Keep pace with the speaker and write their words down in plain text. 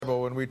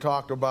when we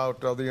talked about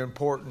the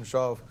importance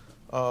of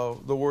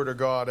the Word of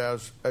God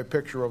as a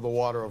picture of the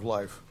water of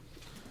life.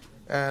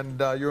 And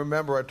you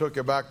remember I took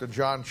you back to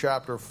John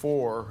chapter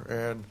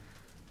 4,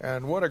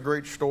 and what a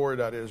great story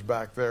that is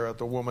back there at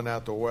the woman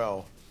at the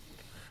well.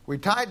 We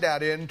tied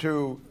that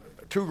into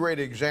two great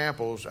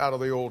examples out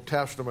of the Old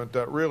Testament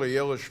that really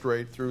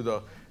illustrate through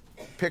the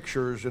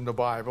pictures in the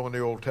Bible in the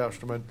Old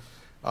Testament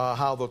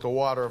how that the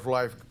water of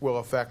life will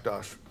affect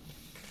us.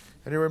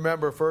 And you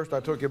remember first I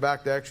took you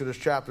back to Exodus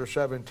chapter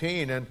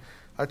 17, and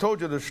I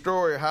told you the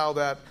story how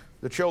that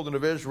the children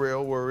of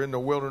Israel were in the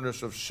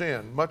wilderness of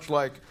sin, much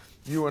like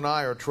you and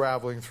I are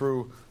traveling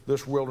through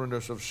this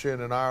wilderness of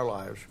sin in our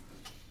lives.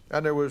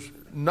 And there was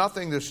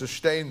nothing to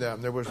sustain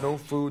them. There was no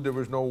food, there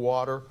was no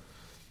water.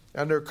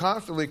 And they're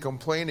constantly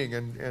complaining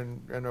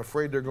and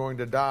afraid they're going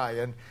to die.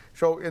 And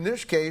so in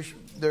this case,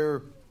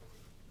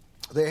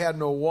 they had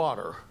no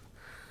water.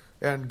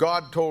 And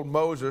God told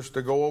Moses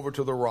to go over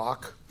to the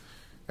rock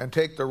and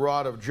take the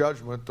rod of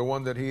judgment, the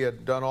one that he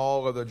had done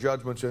all of the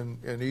judgments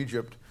in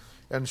Egypt,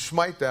 and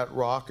smite that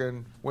rock.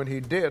 And when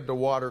he did, the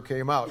water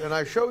came out. And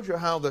I showed you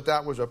how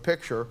that was a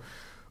picture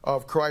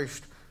of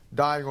Christ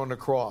dying on the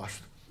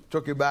cross.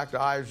 Took you back to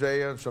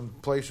Isaiah and some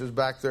places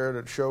back there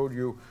that showed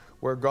you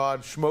where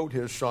God smote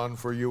his son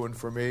for you and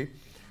for me.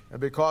 And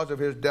because of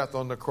his death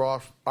on the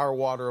cross, our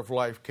water of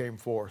life came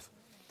forth.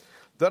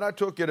 Then I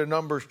took you to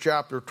Numbers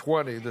chapter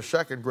 20, the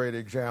second great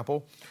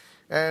example.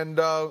 And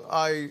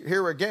I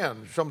hear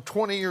again, some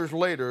 20 years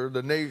later,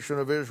 the nation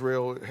of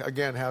Israel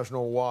again has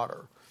no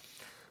water.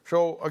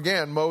 So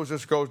again,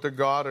 Moses goes to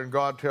God, and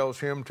God tells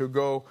him to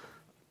go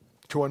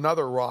to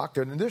another rock.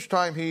 And this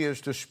time he is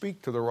to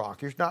speak to the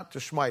rock. He's not to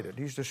smite it.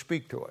 He's to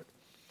speak to it.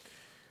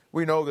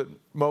 We know that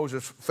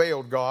Moses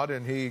failed God,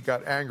 and he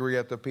got angry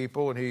at the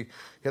people, and he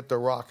hit the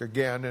rock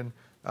again, and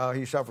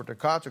he suffered the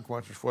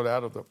consequences for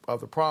that of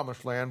the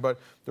promised land. But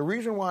the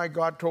reason why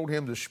God told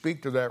him to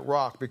speak to that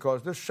rock,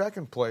 because this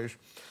second place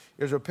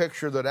is a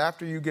picture that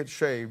after you get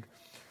saved,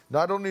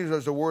 not only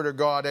does the Word of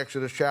God,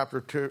 Exodus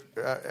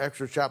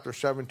chapter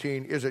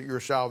 17, is it your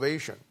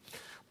salvation,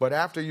 but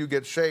after you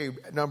get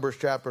saved, Numbers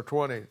chapter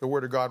 20, the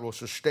Word of God will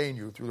sustain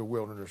you through the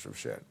wilderness of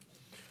sin.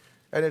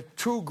 And it's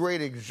two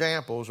great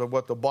examples of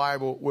what the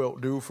Bible will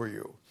do for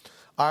you.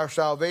 Our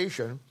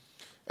salvation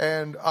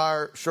and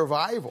our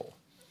survival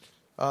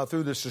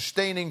through the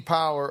sustaining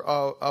power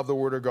of the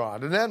Word of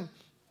God. And then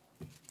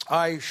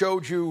I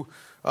showed you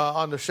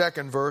on the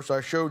second verse,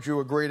 I showed you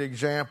a great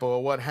example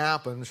of what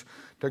happens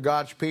to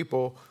God's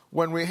people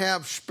when we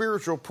have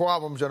spiritual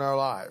problems in our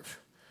lives.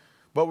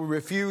 But we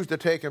refuse to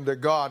take them to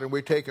God, and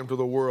we take them to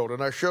the world.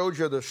 And I showed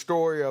you the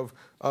story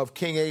of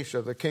King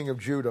Asa, the king of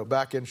Judah,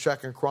 back in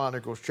 2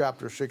 Chronicles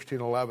chapter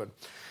 16:11.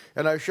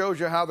 And I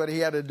showed you how that he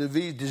had a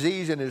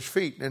disease in his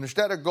feet. And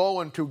instead of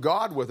going to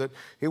God with it,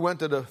 he went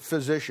to the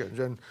physicians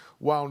and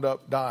wound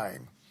up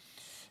dying.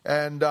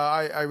 And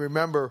I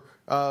remember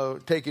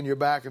taking you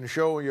back and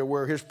showing you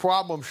where his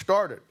problem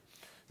started.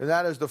 And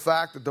that is the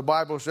fact that the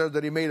Bible says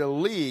that he made a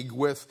league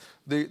with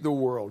the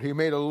world. He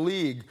made a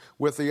league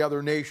with the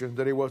other nations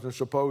that he wasn't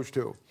supposed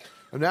to.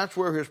 And that's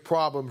where his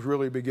problems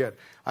really begin.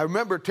 I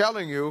remember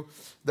telling you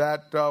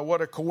that what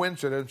a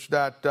coincidence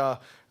that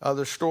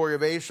the story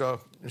of Asa,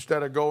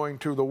 instead of going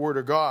to the Word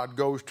of God,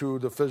 goes to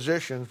the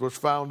physicians, was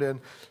found in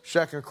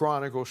 2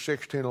 Chronicles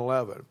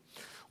 16:11.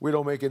 We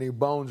don't make any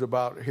bones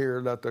about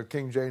here that the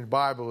King James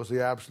Bible is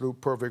the absolute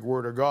perfect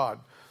Word of God.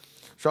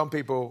 Some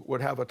people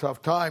would have a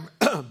tough time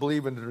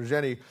believing that there's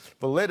any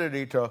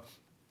validity to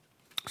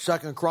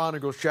 2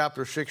 Chronicles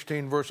chapter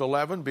 16, verse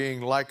 11,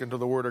 being likened to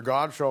the Word of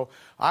God. So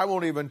I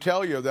won't even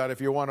tell you that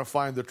if you want to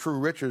find the true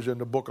riches in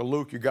the book of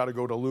Luke, you got to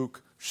go to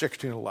Luke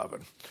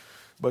 16:11.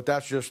 But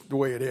that's just the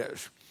way it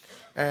is.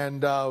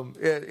 And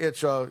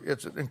it's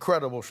an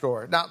incredible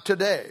story. Now,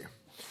 today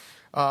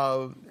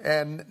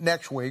and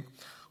next week,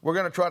 we're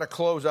going to try to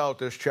close out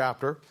this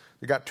chapter.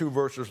 We got 2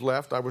 verses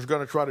left. I was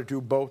going to try to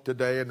do both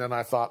today, and then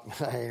I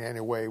thought,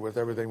 anyway, with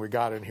everything we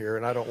got in here,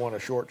 and I don't want to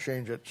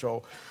shortchange it,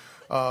 so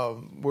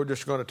we're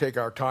just going to take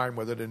our time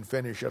with it and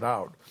finish it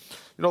out.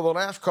 You know, the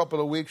last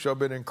couple of weeks have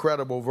been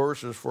incredible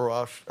verses for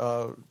us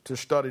to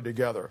study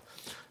together.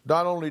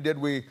 Not only did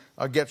we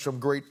get some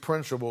great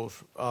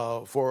principles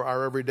for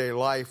our everyday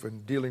life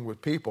and dealing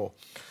with people,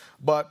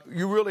 but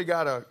you really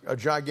got a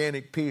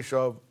gigantic piece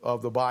of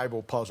the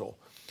Bible puzzle.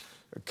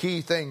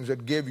 Key things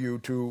that give you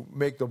to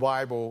make the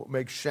Bible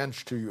make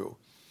sense to you.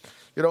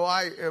 You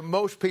know,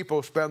 most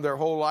people spend their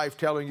whole life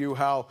telling you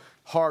how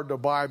hard the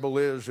Bible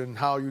is and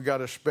how you got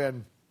to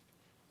spend,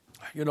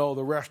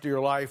 the rest of your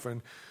life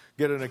and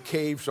get in a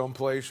cave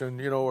someplace and,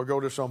 or go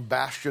to some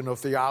bastion of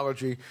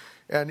theology.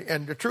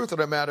 And the truth of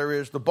the matter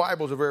is the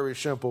Bible's a very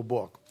simple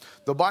book.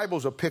 The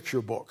Bible's a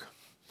picture book.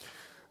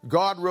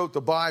 God wrote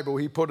the Bible,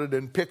 he put it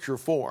in picture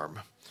form.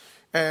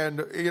 And,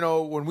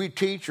 when we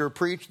teach or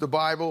preach the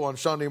Bible on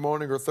Sunday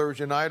morning or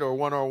Thursday night or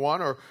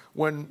 101, or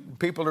when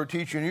people are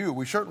teaching you,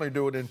 we certainly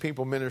do it in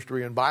People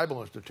Ministry and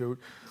Bible Institute.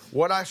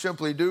 What I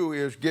simply do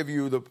is give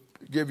you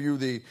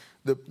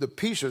the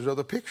pieces of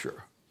the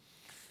picture.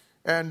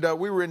 And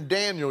we were in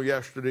Daniel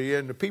yesterday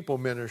in the people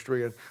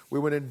ministry, and we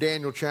went in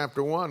Daniel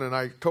chapter 1, and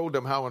I told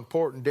them how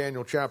important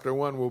Daniel chapter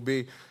 1 will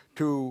be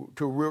to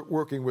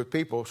working with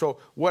people. So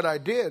what I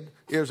did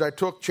is I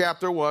took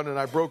chapter 1 and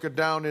I broke it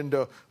down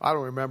into, I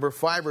don't remember,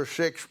 5 or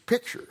 6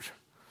 pictures,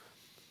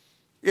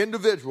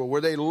 individual,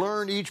 where they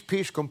learn each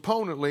piece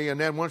componently,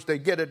 and then once they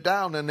get it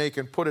down, then they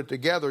can put it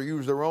together,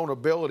 use their own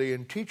ability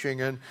in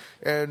teaching, and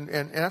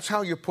that's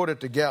how you put it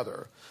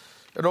together.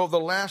 And over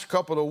the last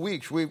couple of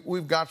weeks,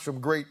 we've got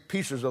some great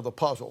pieces of the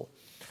puzzle.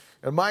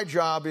 And my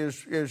job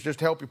is just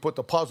to help you put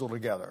the puzzle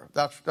together.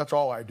 That's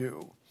all I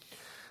do.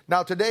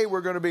 Now, today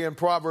we're going to be in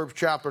Proverbs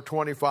chapter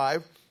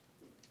 25.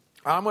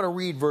 I'm going to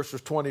read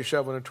verses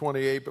 27 and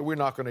 28, but we're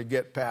not going to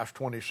get past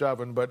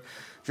 27, but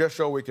just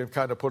so we can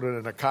kind of put it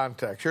in a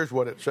context. Here's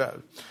what it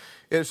says.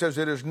 It says,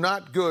 "It is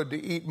not good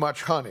to eat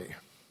much honey.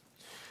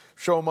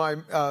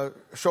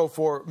 So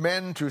for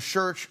men to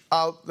search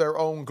out their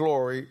own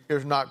glory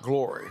is not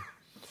glory.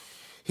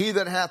 He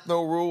that hath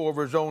no rule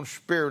over his own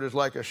spirit is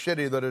like a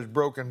city that is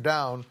broken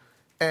down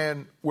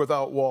and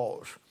without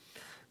walls."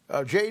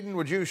 Jaden,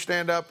 would you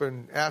stand up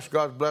and ask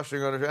God's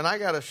blessing on it? And I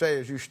got to say,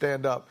 as you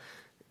stand up,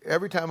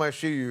 every time I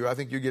see you, I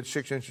think you get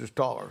 6 inches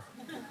taller.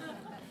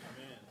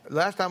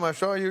 Last time I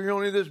saw you, you're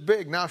only this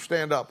big. Now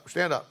stand up,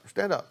 stand up,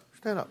 stand up,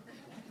 stand up.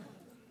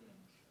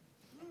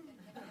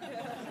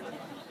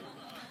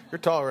 You're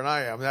taller than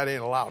I am. That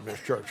ain't allowed in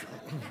this church.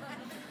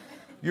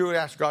 You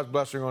ask God's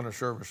blessing on the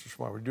service this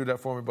morning. Would you do that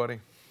for me, buddy?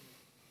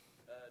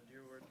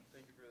 Dear Lord,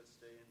 thank you for this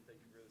day and thank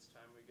you for this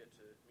time we get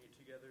to meet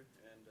together.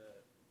 And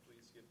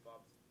please give Bob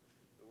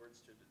the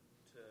words to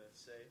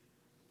say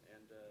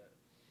and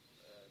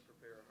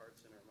prepare our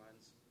hearts and our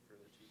minds for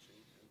the teaching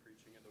and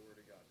preaching of the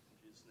Word of God. In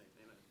Jesus' name,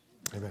 amen.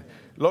 Amen.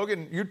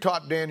 Logan, you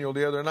taught Daniel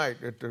the other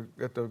night at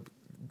the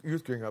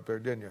youth king up there,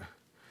 didn't you?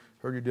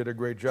 Heard you did a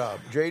great job.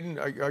 Jaden,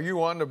 are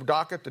you on the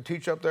docket to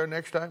teach up there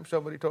next time?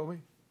 Somebody told me.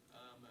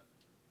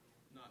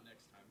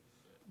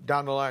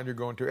 Down the line you're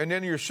going to. And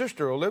then your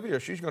sister, Olivia,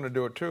 she's going to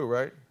do it too,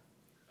 right?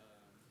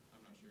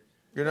 I'm not sure.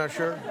 You're not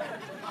sure?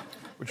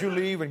 Would you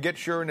leave and get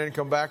sure and then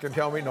come back and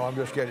tell me? No, I'm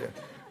just kidding.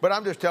 But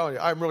I'm just telling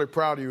you, I'm really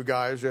proud of you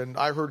guys, and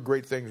I heard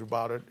great things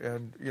about it.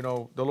 And, you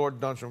know, the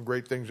Lord done some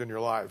great things in your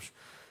lives.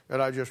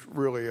 And I just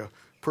really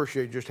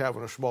appreciate just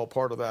having a small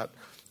part of that.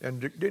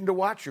 And to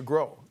watch you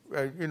grow.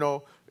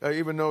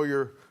 Even though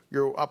you're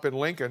up in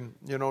Lincoln,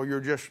 you know,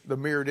 you're just the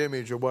mirrored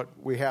image of what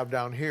we have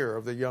down here,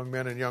 of the young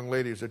men and young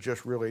ladies that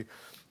just really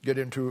get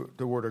into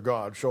the Word of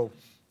God. So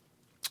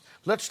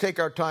let's take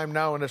our time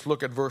now and let's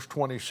look at verse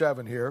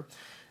 27 here.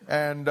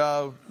 And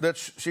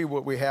let's see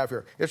what we have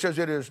here. It says,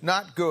 "It is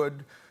not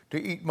good to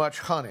eat much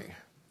honey."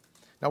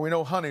 Now we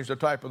know honey is a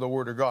type of the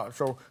Word of God.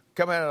 So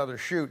coming out of the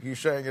chute, he's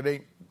saying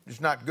it's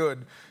not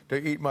good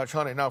to eat much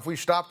honey. Now if we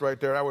stopped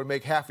right there, I would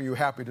make half of you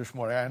happy this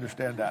morning. I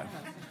understand that.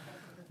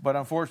 But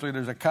unfortunately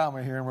there's a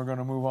comma here and we're going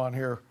to move on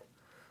here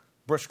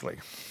briskly.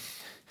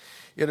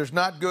 "It is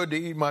not good to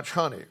eat much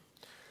honey.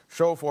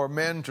 So for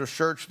men to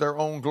search their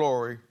own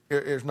glory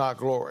is not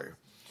glory."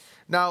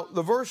 Now,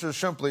 the verse is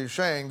simply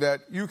saying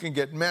that you can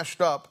get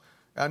messed up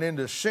and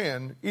into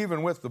sin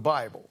even with the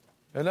Bible.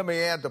 And let me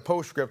add the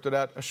postscript to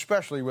that,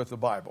 especially with the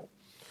Bible.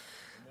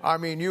 I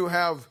mean, you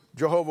have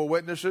Jehovah's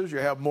Witnesses, you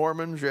have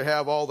Mormons, you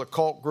have all the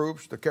cult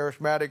groups, the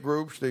charismatic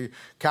groups, the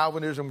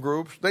Calvinism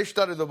groups. They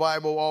study the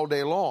Bible all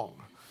day long.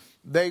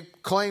 They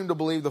claim to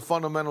believe the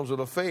fundamentals of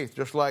the faith,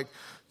 just like,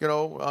 you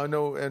know, I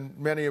know, and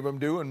many of them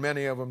do and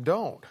many of them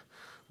don't.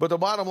 But the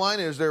bottom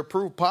line is they're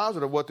proof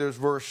positive what this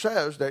verse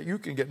says, that you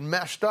can get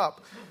messed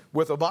up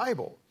with the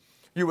Bible.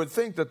 You would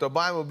think that the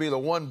Bible would be the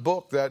one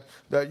book that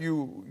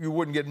you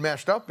wouldn't get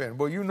messed up in.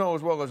 Well, you know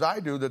as well as I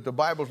do that the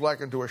Bible's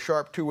likened to a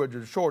sharp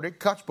two-edged sword. It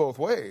cuts both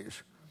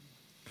ways.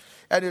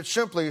 And it's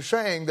simply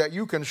saying that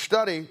you can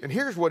study, and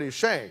here's what he's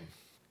saying.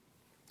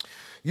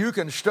 You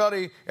can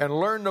study and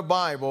learn the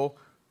Bible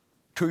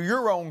to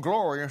your own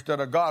glory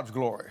instead of God's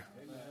glory.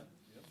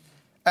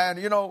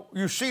 And, you know,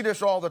 you see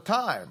this all the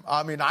time.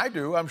 I mean, I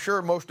do. I'm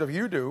sure most of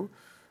you do.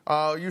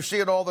 You see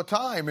it all the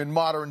time in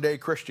modern-day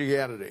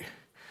Christianity.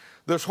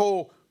 This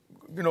whole,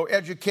 you know,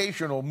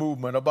 educational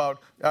movement about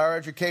our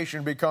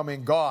education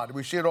becoming God.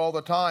 We see it all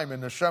the time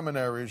in the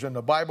seminaries, in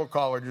the Bible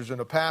colleges, in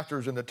the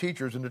pastors, and the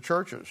teachers, in the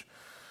churches.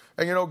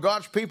 And, you know,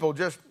 God's people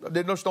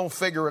they just don't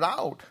figure it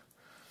out.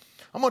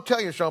 I'm going to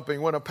tell you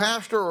something. When a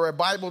pastor or a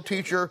Bible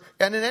teacher,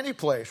 and in any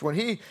place, when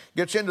he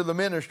gets into the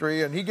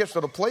ministry and he gets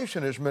to the place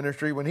in his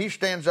ministry, when he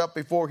stands up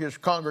before his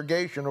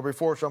congregation or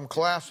before some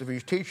class if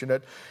he's teaching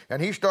it, and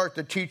he starts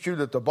to teach you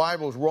that the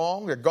Bible's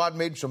wrong, that God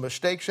made some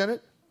mistakes in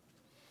it.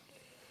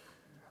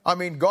 I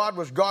mean, God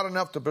was God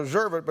enough to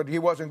preserve it, but he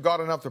wasn't God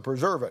enough to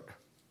preserve it.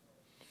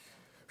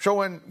 So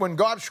when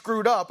God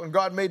screwed up and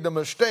God made the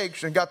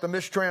mistakes and got the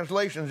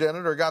mistranslations in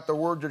it or got the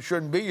words that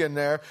shouldn't be in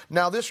there,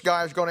 now this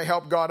guy is going to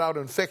help God out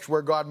and fix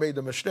where God made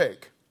the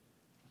mistake.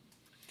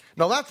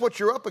 Now that's what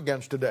you're up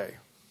against today.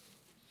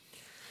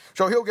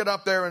 So he'll get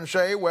up there and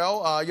say,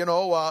 well,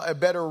 a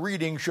better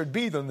reading should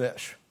be than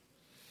this.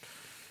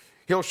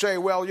 He'll say,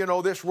 well, you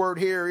know, this word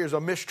here is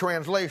a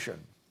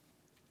mistranslation.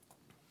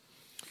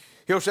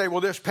 He'll say,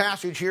 well, this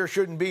passage here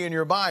shouldn't be in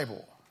your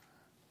Bible.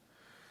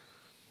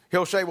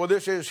 He'll say, well,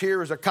 this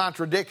here is a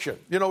contradiction.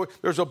 You know,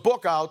 there's a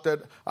book out that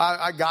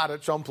I got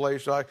it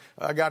someplace. I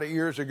got it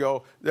years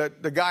ago.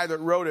 That the guy that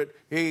wrote it,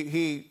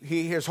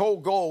 his whole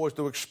goal was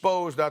to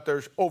expose that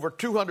there's over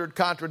 200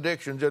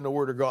 contradictions in the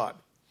Word of God.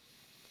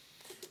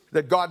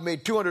 That God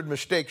made 200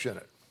 mistakes in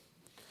it.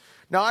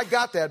 Now, I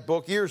got that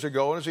book years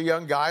ago, and as a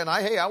young guy, and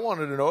I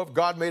wanted to know if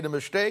God made a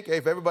mistake,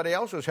 if everybody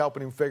else was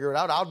helping him figure it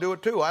out, I'll do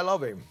it too. I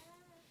love him.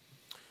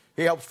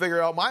 He helps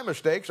figure out my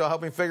mistakes, I'll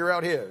help him figure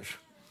out his.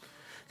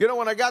 You know,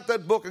 when I got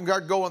that book and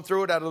got going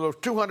through it, out of those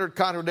 200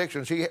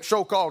 contradictions,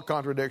 so-called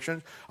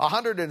contradictions,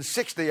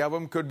 160 of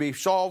them could be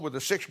solved with a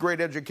 6th grade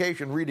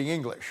education reading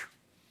English.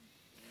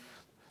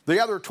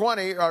 The other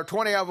 20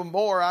 of them,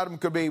 more out of them,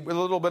 could be with a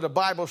little bit of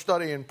Bible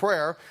study and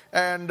prayer.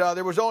 And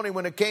there was only,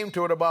 when it came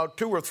to it, about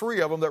 2 or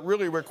 3 of them that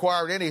really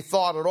required any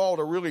thought at all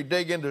to really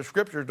dig into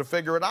Scripture to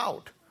figure it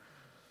out.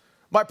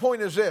 My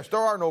point is this: there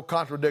are no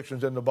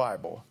contradictions in the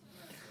Bible.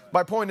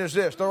 My point is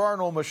this: there are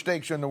no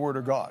mistakes in the Word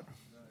of God.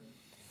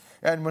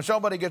 And when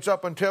somebody gets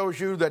up and tells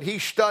you that he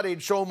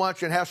studied so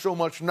much and has so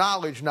much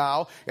knowledge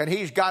now, and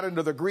he's got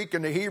into the Greek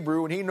and the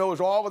Hebrew, and he knows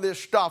all of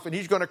this stuff, and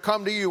he's going to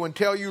come to you and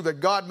tell you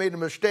that God made a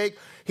mistake,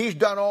 he's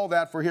done all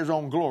that for his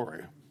own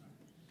glory.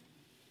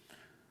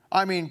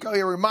 I mean,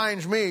 it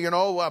reminds me,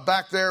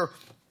 back there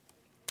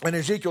in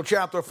Ezekiel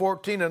chapter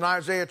 14 and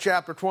Isaiah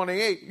chapter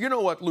 28, you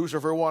know what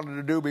Lucifer wanted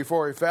to do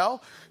before he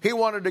fell? He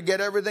wanted to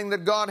get everything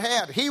that God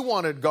had. He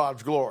wanted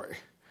God's glory.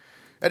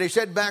 And he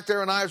said back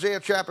there in Isaiah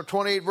chapter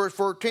 28, verse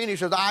 14, he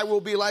says, I will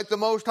be like the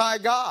Most High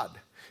God.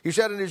 He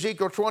said in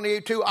Ezekiel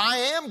 28, 2, I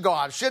am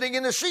God, sitting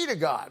in the seat of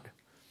God.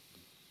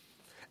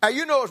 Now,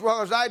 you know as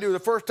well as I do, the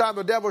first time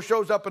the devil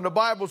shows up in the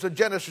Bible is in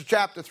Genesis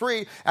chapter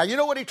 3. And you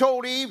know what he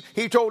told Eve?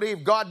 He told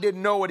Eve God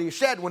didn't know what he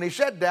said. When he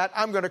said that,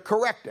 I'm going to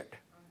correct it.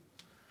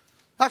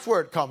 That's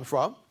where it comes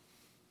from.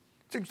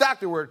 It's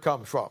exactly where it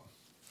comes from.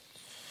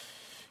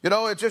 You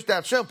know, it's just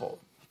that simple.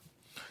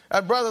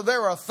 And brother,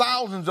 there are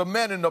thousands of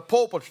men in the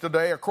pulpits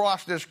today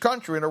across this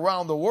country and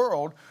around the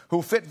world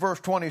who fit verse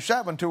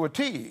 27 to a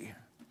T.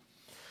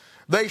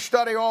 They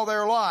study all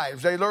their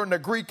lives. They learn the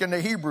Greek and the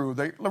Hebrew,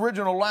 the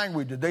original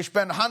languages. They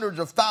spend hundreds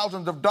of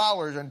thousands of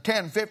dollars and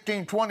 10,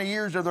 15, 20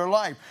 years of their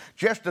life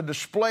just to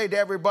display to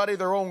everybody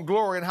their own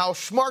glory and how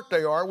smart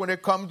they are when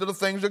it comes to the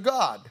things of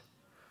God.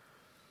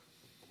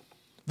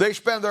 They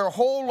spend their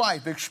whole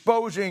life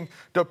exposing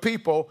to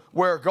people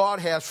where God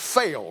has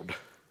failed.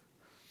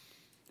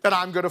 And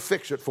I'm going to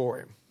fix it for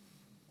him.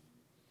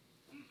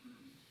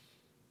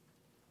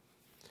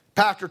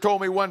 Pastor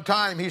told me one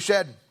time, he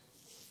said,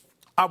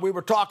 we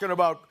were talking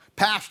about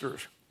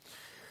pastors.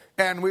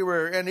 And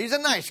he's a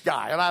nice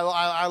guy, and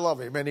I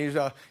love him, and he's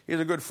a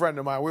good friend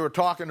of mine. We were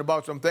talking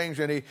about some things,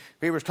 and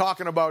he was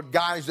talking about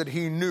guys that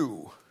he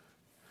knew.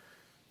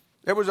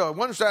 It was a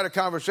one-sided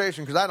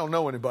conversation because I don't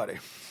know anybody.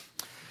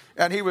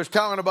 And he was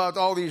telling about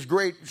all these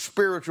great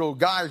spiritual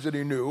guys that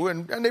he knew,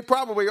 and they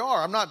probably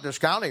are. I'm not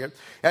discounting it.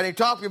 And he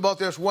talked about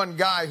this one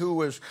guy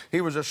he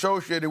was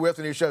associated with,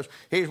 and he says,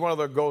 he's one of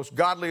the most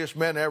godliest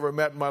men I ever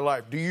met in my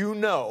life. Do you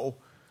know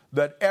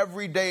that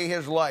every day of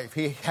his life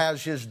he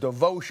has his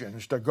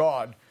devotions to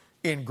God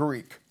in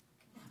Greek?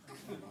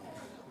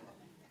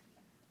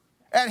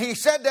 And he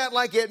said that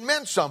like it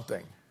meant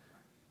something.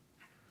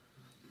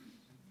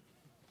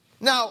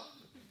 Now,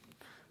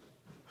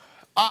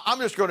 I'm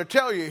just going to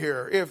tell you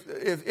here,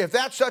 if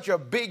that's such a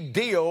big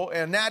deal,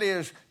 and that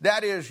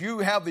is you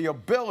have the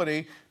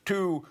ability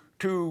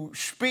to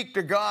speak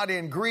to God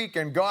in Greek,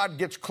 and God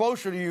gets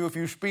closer to you if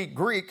you speak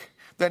Greek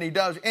than he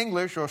does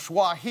English or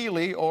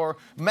Swahili or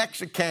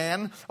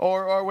Mexican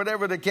or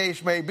whatever the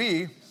case may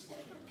be.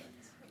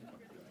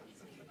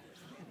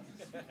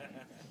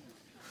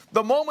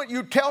 The moment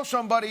you tell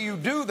somebody you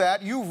do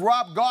that, you've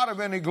robbed God of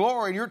any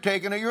glory and you're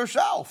taking it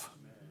yourself.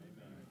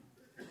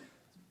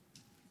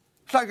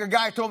 It's like a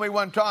guy told me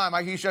one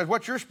time, he says,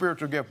 what's your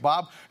spiritual gift,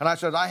 Bob? And I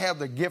said, I have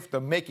the gift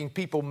of making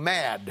people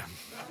mad.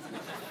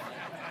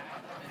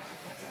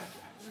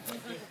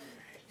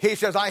 He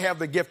says, I have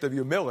the gift of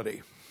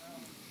humility.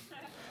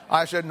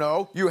 I said,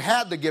 no, you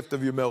had the gift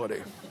of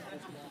humility.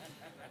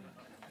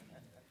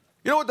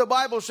 You know what the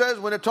Bible says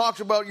when it talks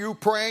about you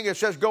praying? It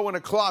says go in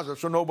a closet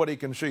so nobody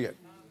can see it.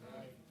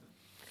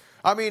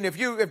 I mean,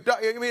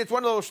 it's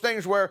one of those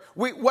things where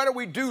why do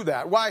we do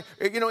that? Why,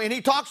 and he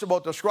talks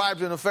about the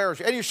scribes and the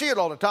Pharisees, and you see it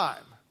all the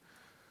time.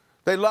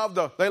 They love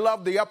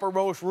the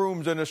uppermost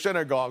rooms in the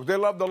synagogues. They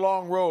love the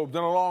long robes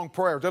and the long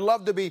prayers. They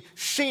love to be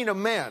seen of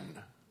men.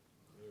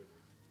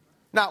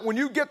 Now, when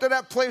you get to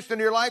that place in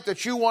your life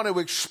that you want to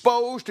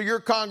expose to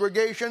your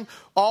congregation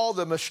all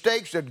the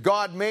mistakes that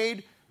God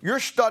made, you're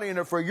studying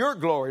it for your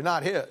glory,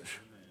 not his.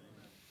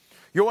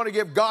 You want to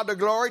give God the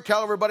glory?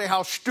 Tell everybody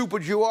how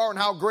stupid you are and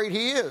how great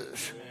he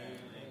is.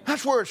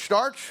 That's where it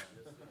starts.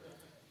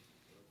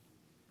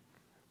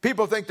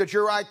 People think that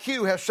your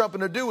IQ has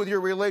something to do with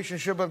your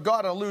relationship with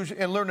God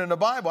and learning the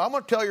Bible. I'm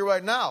going to tell you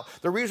right now,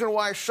 the reason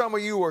why some of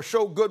you are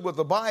so good with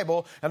the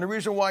Bible and the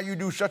reason why you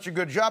do such a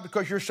good job is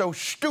because you're so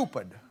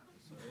stupid.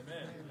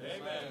 Amen.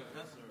 Amen.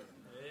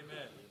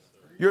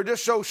 You're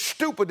just so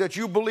stupid that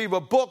you believe a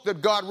book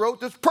that God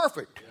wrote that's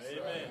perfect.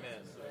 Amen.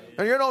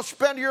 And you don't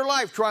spend your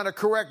life trying to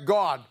correct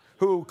God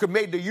who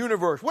made the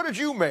universe. What did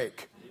you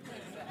make?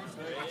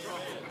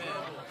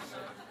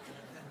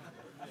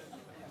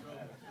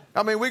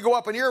 I mean, we go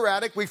up in your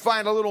attic, we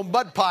find a little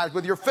mud pies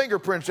with your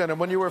fingerprints in them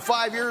when you were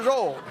 5 years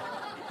old.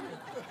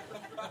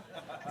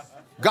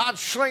 God's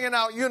slinging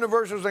out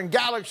universes and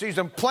galaxies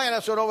and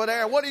planets and over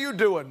there. What are you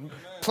doing?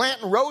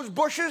 Planting rose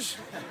bushes?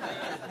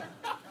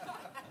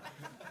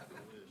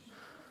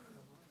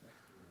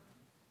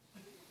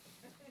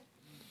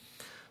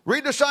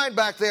 Read the sign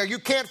back there. You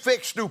can't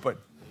fix stupid.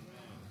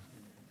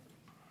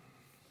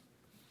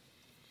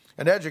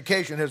 And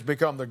education has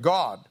become the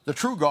God, the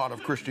true God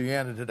of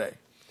Christianity today.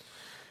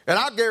 And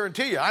I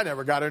guarantee you, I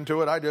never got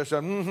into it. I just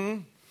said,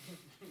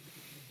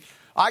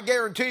 I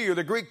guarantee you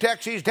the Greek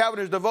text he's having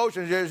his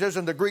devotions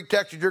isn't the Greek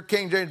text that your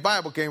King James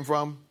Bible came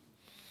from.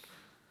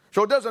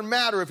 So it doesn't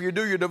matter if you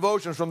do your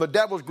devotions from the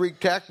devil's Greek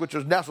text, which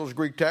is Nestle's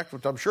Greek text,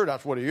 which I'm sure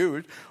that's what he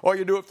used, or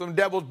you do it from the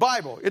devil's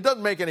Bible. It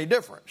doesn't make any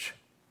difference.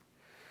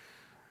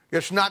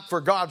 It's not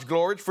for God's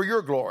glory, it's for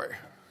your glory.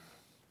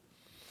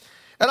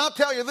 And I'll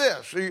tell you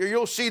this,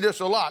 you'll see this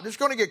a lot. It's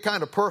going to get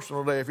kind of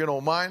personal today, if you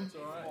don't mind.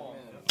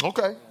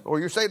 Okay.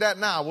 Well, you say that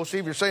now. We'll see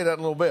if you say that in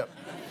a little bit.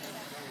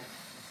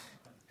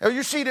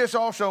 You see this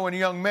also in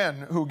young men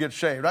who get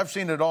saved. I've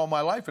seen it all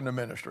my life in the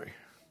ministry.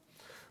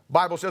 The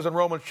Bible says in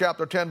Romans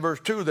chapter 10, verse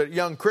 2, that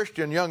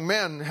young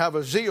men have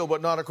a zeal,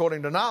 but not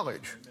according to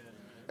knowledge.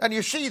 And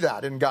you see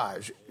that in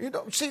guys. You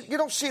don't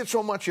see it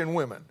so much in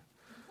women.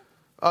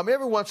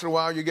 Every once in a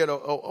while you get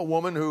a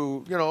woman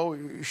who,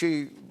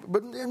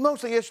 but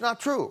mostly it's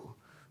not true.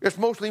 It's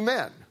mostly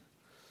men.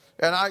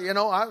 And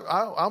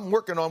I'm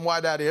working on why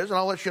that is, and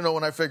I'll let you know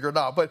when I figure it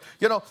out. But,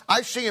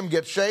 I see them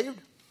get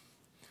saved,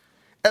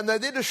 and they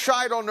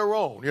decide on their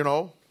own,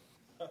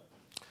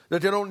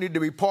 that they don't need to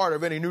be part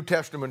of any New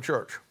Testament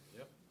church.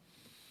 Yep.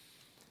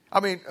 I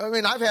mean,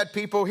 I've had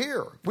people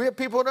here. We have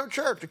people in our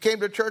church that came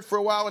to church for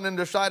a while and then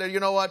decided, you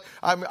know what,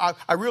 I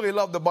really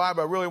love the Bible.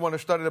 I really want to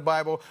study the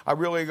Bible. I'm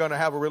really going to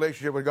have a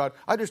relationship with God.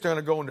 I'm just going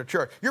to go into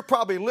church. You're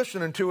probably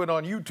listening to it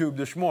on YouTube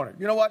this morning.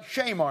 You know what?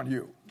 Shame on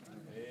you.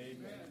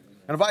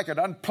 And if I could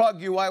unplug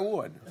you, I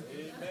would.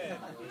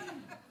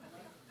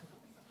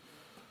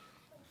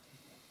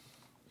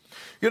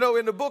 Amen.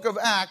 In the book of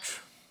Acts,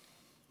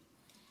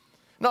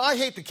 now I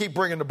hate to keep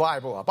bringing the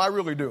Bible up. I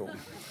really do.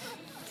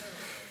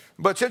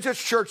 But since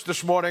it's church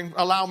this morning,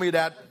 allow me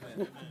that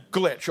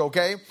glitch,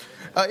 okay?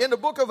 In the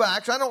book of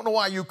Acts, I don't know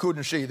why you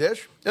couldn't see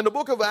this. In the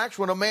book of Acts,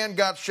 when a man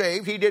got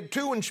saved, he did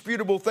two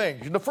indisputable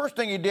things. The first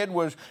thing he did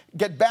was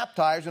get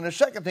baptized, and the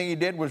second thing he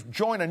did was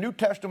join a New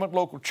Testament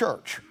local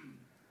church.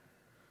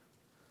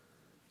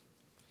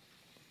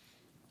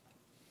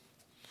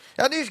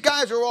 And these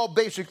guys are all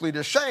basically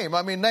the same.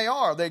 I mean, they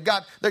are. They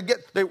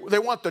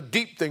want the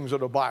deep things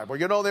of the Bible.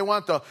 They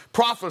want the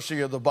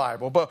prophecy of the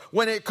Bible. But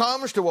when it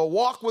comes to a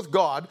walk with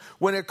God,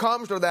 when it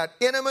comes to that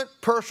intimate,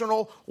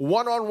 personal,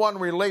 one-on-one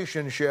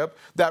relationship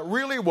that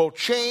really will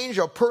change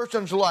a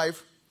person's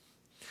life,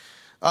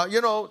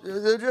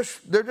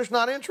 they're just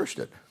not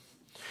interested.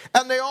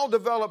 And they all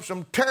develop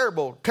some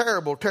terrible,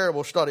 terrible,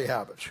 terrible study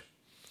habits.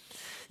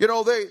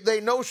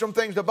 They know some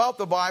things about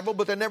the Bible,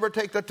 but they never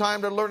take the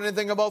time to learn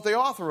anything about the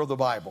author of the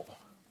Bible.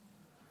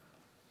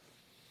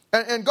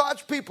 And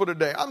God's people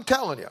today, I'm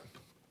telling you,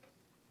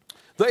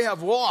 they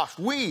have lost,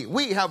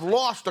 we have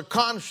lost the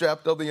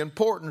concept of the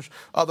importance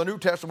of the New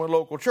Testament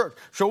local church.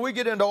 So we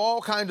get into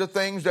all kinds of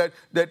things that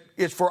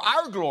is for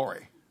our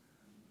glory,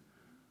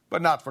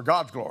 but not for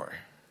God's glory.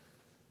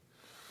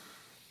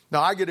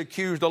 Now, I get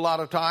accused a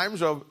lot of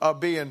times of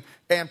being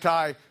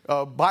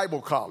anti-Bible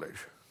college.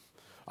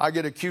 I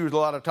get accused a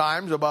lot of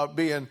times about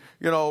being,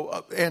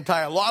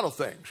 anti a lot of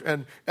things.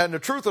 And the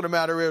truth of the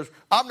matter is,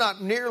 I'm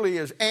not nearly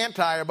as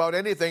anti about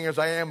anything as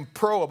I am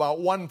pro about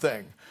one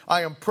thing.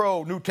 I am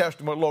pro New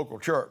Testament local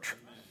church.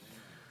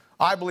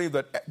 I believe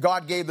that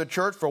God gave the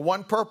church for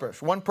one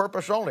purpose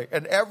only.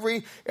 And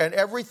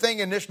everything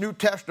in this New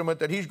Testament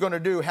that he's going to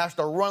do has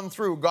to run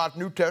through God's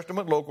New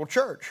Testament local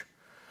church.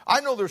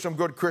 I know there's some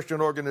good Christian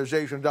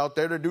organizations out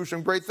there that do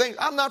some great things.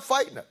 I'm not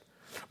fighting it.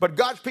 But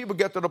God's people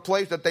get to the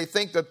place that they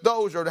think that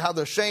those are to have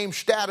the same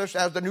status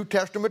as the New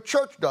Testament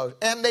church does.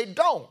 And they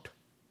don't.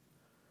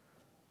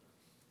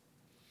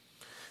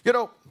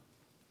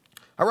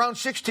 Around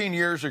 16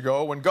 years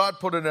ago, when God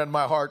put it in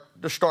my heart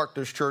to start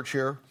this church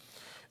here,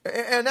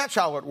 and that's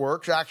how it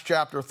works, Acts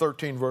chapter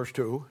 13, verse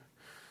 2.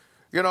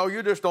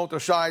 You just don't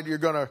decide you're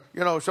going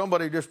to,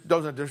 somebody just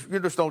doesn't, you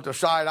just don't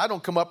decide. I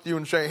don't come up to you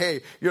and say,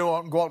 hey, go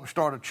out and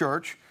start a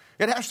church.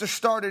 It has to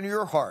start in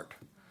your heart.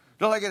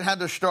 Just like it had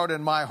to start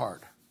in my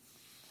heart.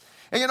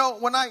 And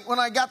when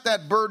I got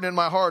that burden in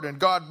my heart and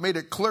God made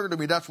it clear to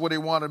me that's what he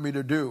wanted me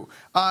to do,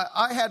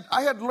 I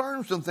had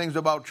learned some things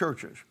about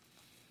churches.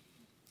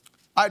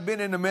 I'd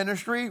been in the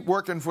ministry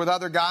working with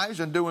other guys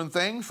and doing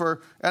things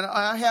and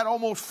I had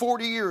almost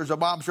 40 years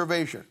of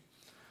observation.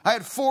 I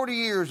had 40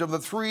 years of the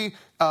three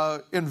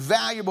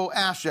invaluable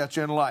assets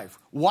in life: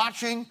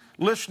 watching,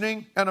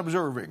 listening, and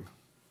observing.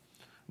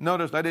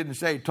 Notice I didn't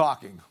say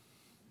talking.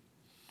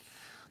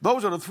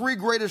 Those are the three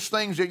greatest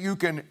things that you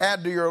can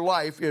add to your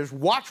life is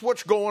watch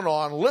what's going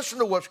on, listen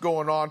to what's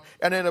going on,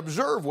 and then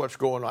observe what's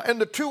going on.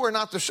 And the two are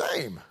not the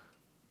same.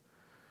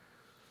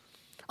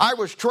 I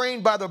was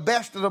trained by the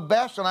best of the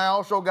best, and I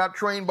also got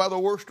trained by the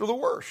worst of the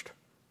worst.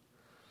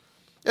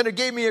 And it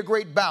gave me a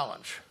great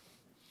balance.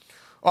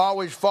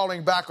 Always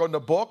falling back on the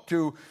book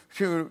to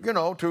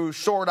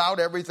sort out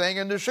everything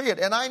and to see it.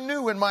 And I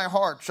knew in my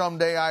heart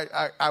someday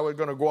I was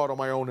going to go out on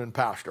my own and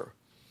pastor.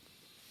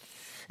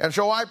 And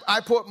so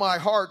I put my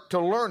heart to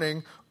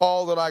learning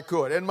all that I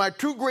could. And my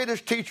two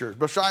greatest teachers,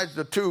 besides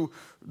the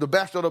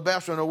best of the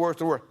best and the worst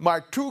of the worst, my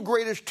two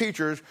greatest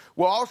teachers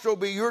will also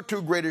be your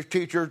two greatest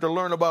teachers to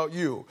learn about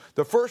you.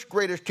 The first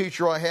greatest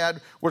teacher I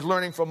had was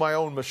learning from my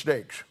own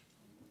mistakes.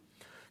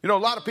 You know, a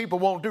lot of people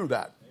won't do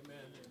that. Amen.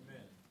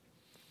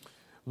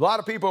 A lot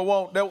of people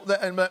won't.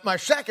 And my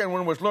second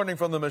one was learning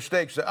from the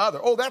mistakes of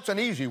others. Oh, that's an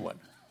easy one.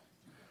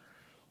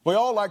 We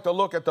all like to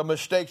look at the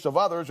mistakes of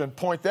others and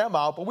point them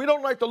out, but we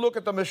don't like to look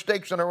at the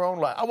mistakes in our own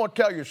life. I want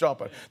to tell you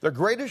something. The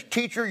greatest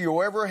teacher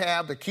you ever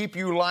have to keep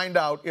you lined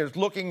out is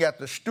looking at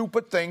the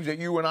stupid things that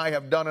you and I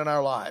have done in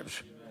our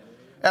lives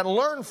and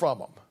learn from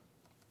them.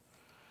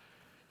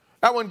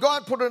 Now, when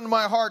God put it in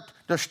my heart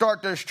to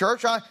start this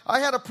church, I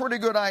had a pretty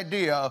good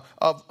idea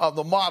of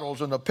the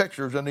models and the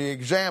pictures and the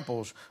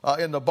examples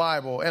in the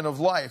Bible and of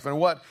life and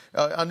what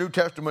a New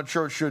Testament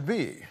church should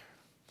be.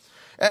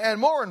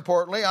 And more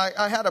importantly,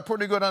 I had a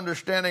pretty good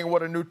understanding of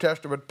what a New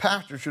Testament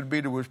pastor should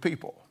be to his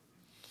people.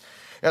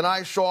 And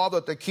I saw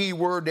that the key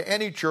word to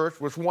any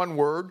church was one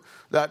word,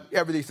 that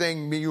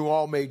everything you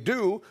all may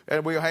do,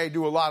 and we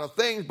do a lot of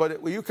things,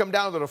 but when you come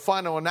down to the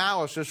final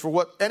analysis for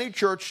what any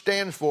church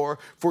stands for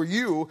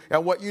you,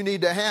 and what you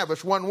need to have,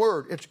 it's one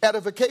word. It's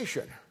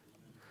edification.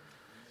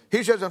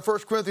 He says in 1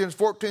 Corinthians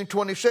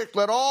 14:26,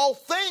 let all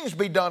things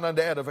be done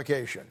unto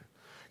edification.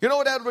 You know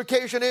what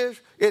edification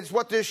is? It's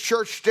what this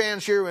church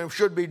stands here and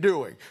should be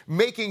doing.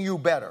 Making you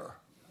better.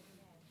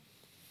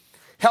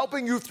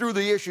 Helping you through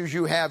the issues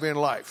you have in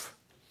life.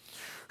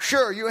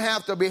 Sure, you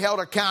have to be held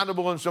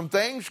accountable in some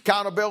things.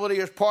 Accountability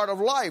is part of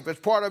life. It's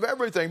part of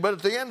everything. But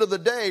at the end of the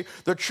day,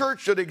 the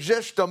church should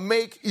exist to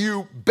make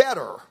you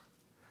better.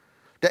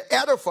 To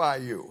edify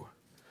you.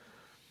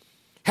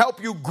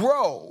 Help you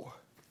grow.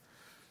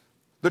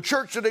 The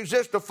church should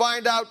exist to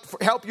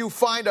help you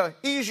find an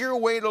easier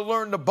way to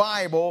learn the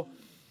Bible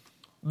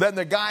than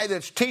the guy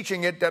that's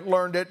teaching it that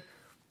learned it,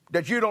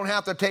 that you don't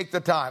have to take the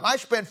time. I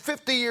spent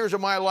 50 years of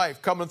my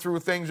life coming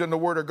through things in the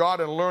Word of God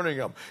and learning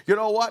them. You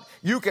know what?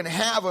 You can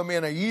have them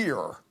in a year.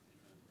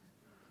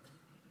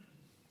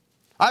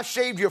 I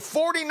saved you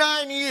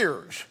 49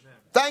 years.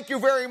 Thank you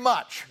very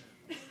much.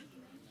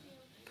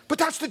 But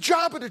that's the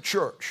job of the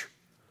church.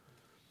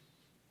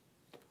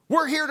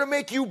 We're here to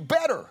make you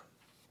better.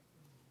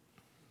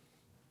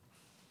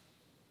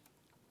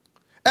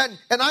 And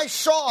I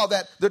saw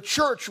that the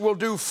church will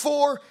do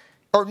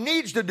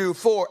needs to do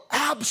four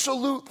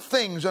absolute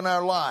things in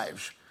our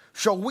lives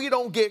so we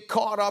don't get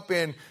caught up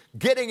in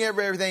getting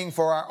everything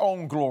for our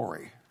own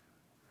glory.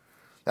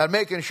 And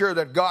making sure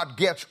that God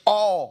gets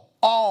all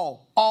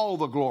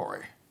the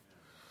glory.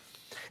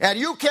 And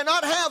you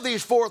cannot have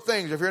these four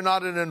things if you're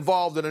not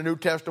involved in a New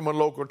Testament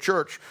local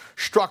church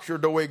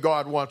structured the way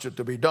God wants it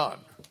to be done.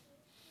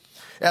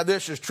 And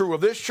this is true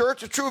of this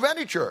church, it's true of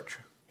any church.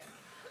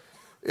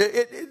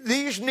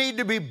 These need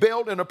to be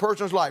built in a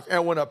person's life.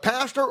 And when a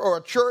pastor or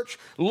a church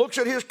looks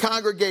at his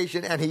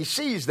congregation and he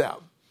sees them,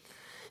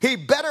 he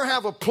better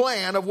have a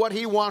plan of what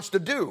he wants to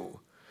do.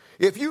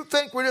 If you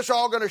think we're just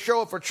all going to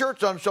show up for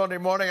church on Sunday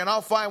morning and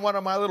I'll find one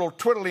of my little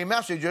twiddly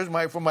messages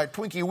from my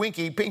Twinkie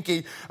Winky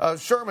Pinky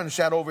sermon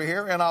set over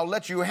here and I'll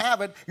let you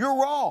have it,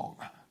 you're wrong.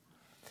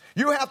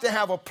 You have to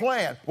have a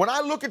plan. When I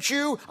look at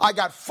you, I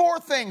got four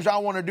things I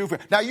want to do for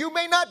you. Now, you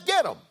may not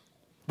get them,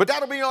 but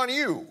that'll be on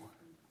you.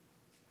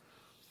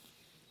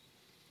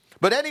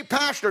 But any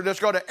pastor that's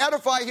going to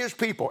edify his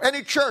people,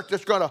 any church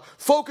that's going to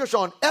focus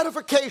on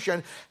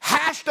edification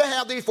has to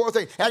have these four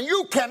things. And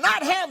you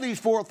cannot have these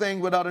four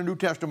things without a New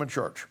Testament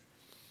church.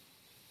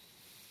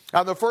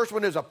 And the first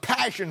one is a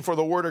passion for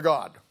the Word of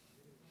God.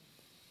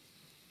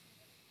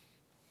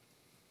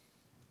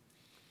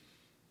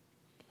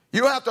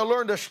 You have to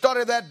learn to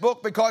study that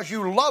book because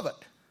you love it.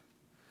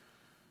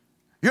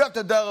 You have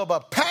to develop a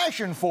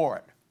passion for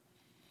it.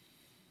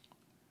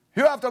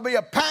 You have to be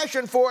a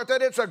passion for it,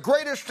 that it's the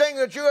greatest thing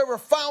that you ever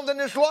found in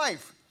this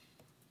life.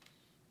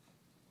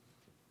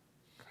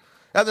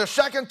 And the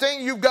second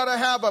thing, you've got to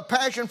have a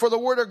passion for the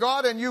Word of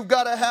God, and you've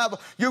got to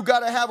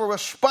have a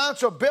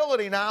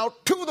responsibility now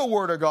to the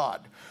Word of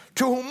God.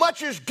 To whom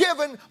much is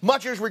given,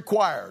 much is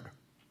required.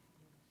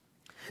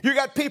 You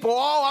got people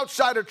all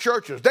outside of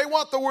churches. They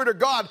want the Word of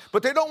God,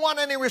 but they don't want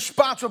any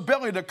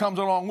responsibility that comes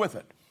along with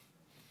it.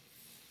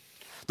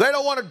 They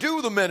don't want to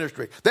do the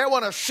ministry. They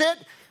want to sit,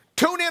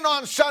 tune in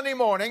on Sunday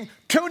morning,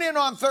 tune in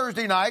on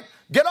Thursday night,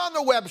 get on the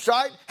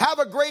website, have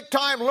a great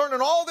time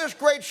learning all this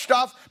great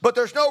stuff, but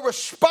there's no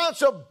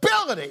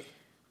responsibility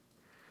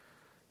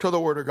to the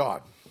Word of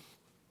God.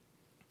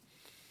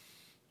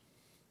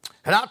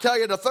 And I'll tell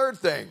you the third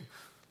thing.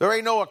 There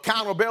ain't no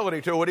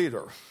accountability to it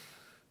either.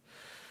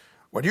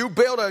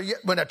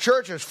 When a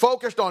church is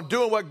focused on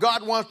doing what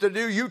God wants to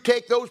do, you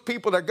take those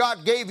people that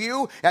God gave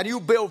you and you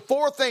build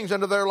four things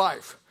into their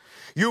life.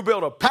 You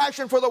build a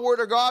passion for the Word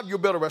of God, you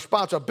build a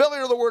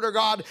responsibility to the Word of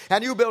God,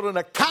 and you build an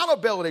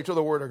accountability to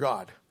the Word of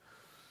God.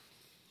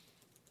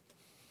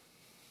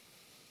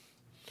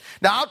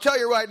 Now, I'll tell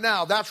you right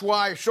now, that's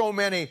why so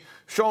many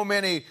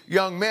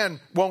young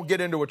men won't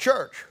get into a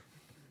church.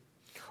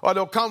 Or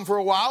they'll come for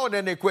a while and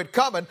then they quit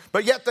coming,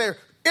 but yet they're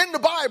in the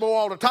Bible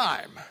all the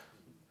time.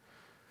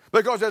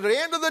 Because at the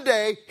end of the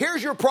day,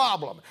 here's your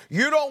problem.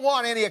 You don't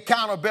want any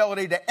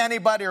accountability to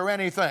anybody or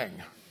anything.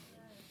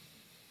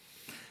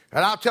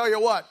 And I'll tell you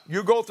what,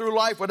 you go through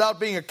life without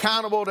being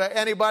accountable to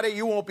anybody,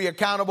 you won't be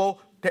accountable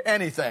to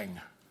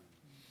anything.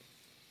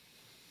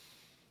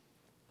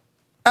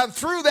 And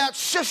through that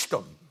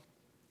system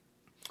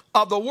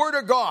of the Word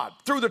of God,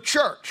 through the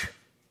church,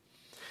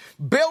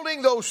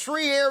 building those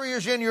three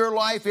areas in your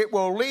life, it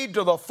will lead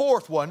to the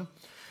fourth one.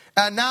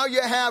 And now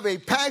you have a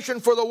passion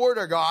for the Word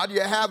of God.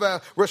 You have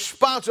a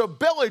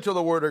responsibility to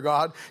the Word of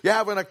God. You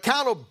have an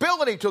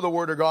accountability to the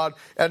Word of God.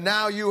 And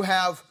now you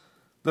have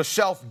the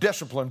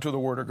self-discipline to the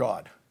Word of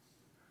God.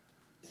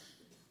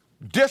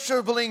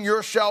 Disciplining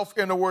yourself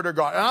in the Word of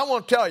God. And I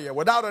want to tell you,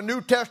 without a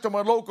New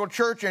Testament local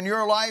church in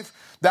your life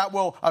that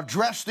will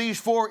address these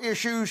four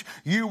issues,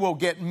 you will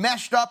get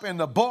messed up in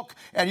the book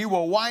and you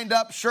will wind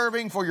up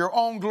serving for your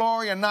own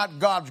glory and not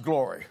God's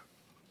glory.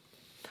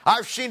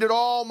 I've seen it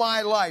all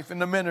my life in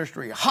the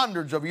ministry,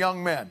 hundreds of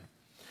young men.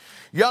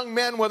 Young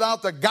men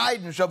without the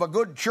guidance of a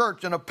good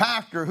church and a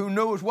pastor who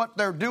knows what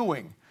they're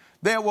doing.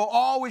 They will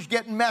always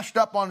get messed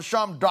up on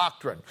some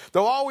doctrine.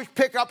 They'll always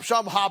pick up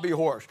some hobby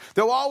horse.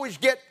 They'll always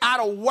get out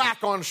of whack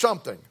on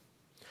something.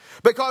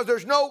 Because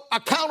there's no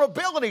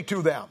accountability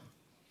to them.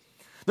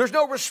 There's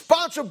no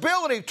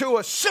responsibility to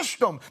a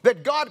system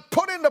that God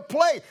put into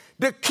play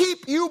to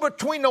keep you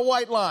between the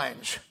white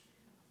lines.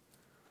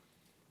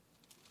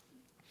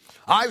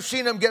 I've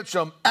seen them get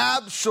some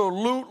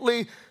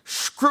absolutely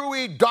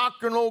screwy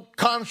doctrinal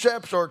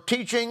concepts or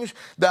teachings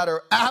that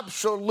are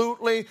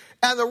absolutely,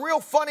 and the real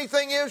funny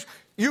thing is,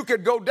 you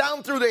could go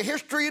down through the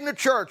history in the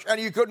church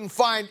and you couldn't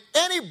find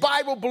any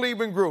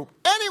Bible-believing group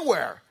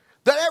anywhere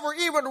that ever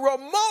even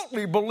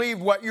remotely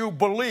believed what you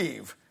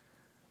believe.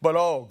 But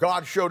oh,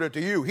 God showed it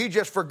to you. He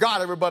just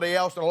forgot everybody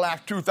else in the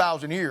last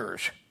 2,000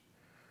 years.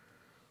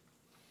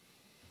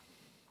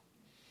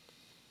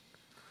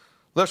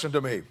 Listen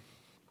to me.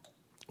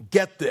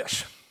 Get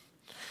this.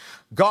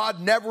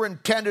 God never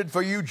intended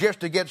for you just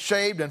to get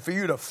saved and for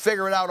you to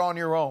figure it out on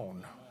your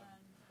own.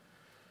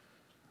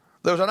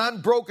 There's an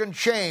unbroken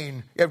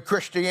chain of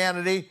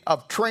Christianity,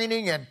 of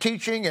training and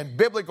teaching and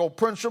biblical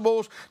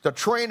principles to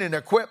train and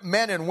equip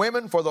men and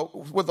women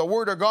with the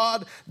Word of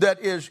God that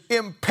is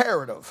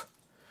imperative.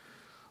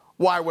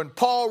 Why, when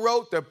Paul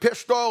wrote the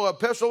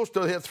epistles to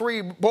the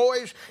three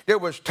boys, it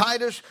was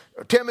Titus,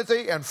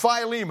 Timothy, and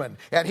Philemon.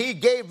 And he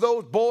gave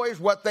those boys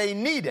what they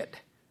needed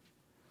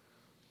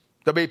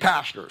to be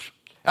pastors.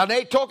 And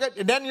they took it,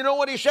 and then you know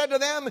what he said to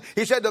them?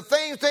 He said, the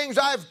things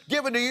I've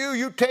given to you,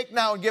 you take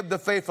now and give to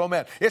faithful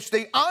men. It's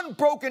the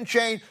unbroken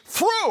chain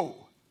through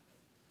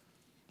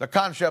the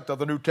concept of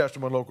the New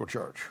Testament local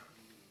church.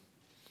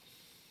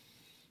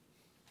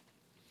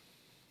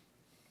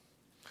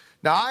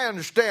 Now, I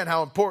understand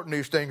how important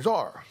these things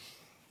are.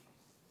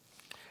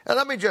 And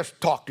let me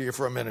just talk to you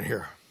for a minute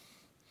here.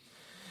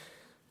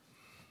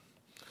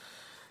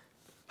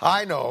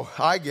 I know,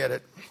 I get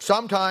it.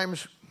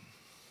 Sometimes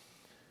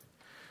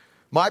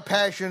my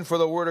passion for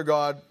the Word of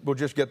God will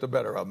just get the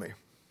better of me.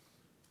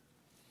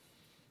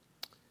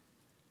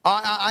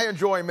 I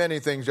enjoy many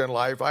things in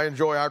life. I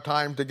enjoy our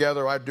time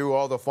together. I do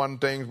all the fun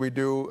things we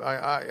do.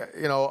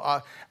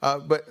 But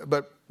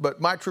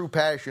my true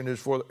passion is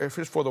for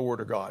the Word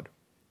of God.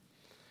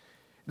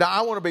 Now,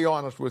 I want to be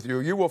honest with you.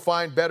 You will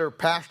find better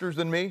pastors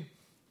than me.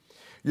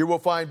 You will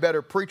find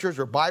better preachers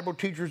or Bible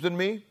teachers than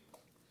me.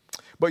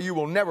 But you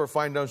will never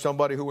find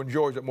somebody who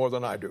enjoys it more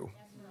than I do.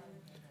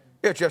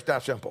 It's just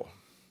that simple.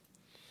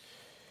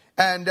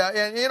 And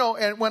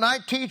when I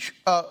teach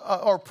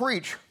or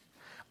preach,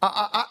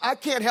 I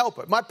can't help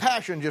it. My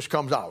passion just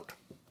comes out.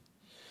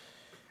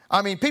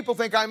 I mean, people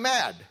think I'm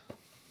mad.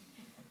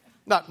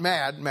 Not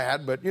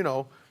mad, but,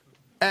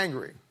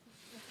 angry.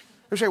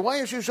 They say, why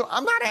is you so...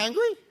 I'm not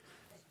angry.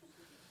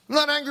 I'm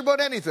not angry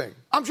about anything.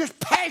 I'm just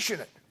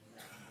passionate.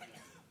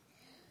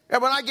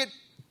 And when I get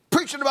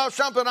preaching about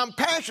something I'm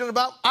passionate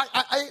about,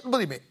 I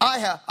believe me, I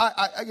have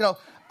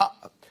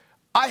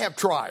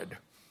tried.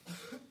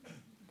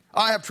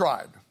 I have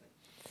tried.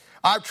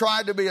 I've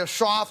tried to be a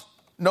soft,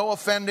 no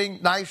offending,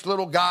 nice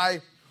little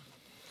guy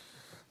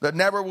that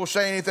never will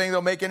say anything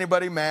that'll make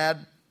anybody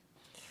mad.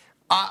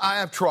 I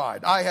have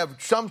tried.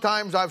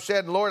 Sometimes I've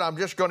said, Lord, I'm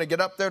just going to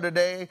get up there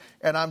today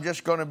and I'm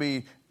just going to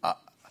be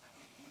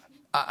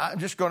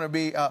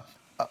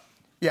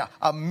Yeah,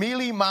 a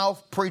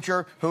mealy-mouthed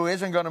preacher who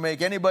isn't going to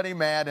make anybody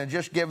mad and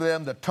just give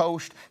them the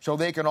toast so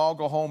they can all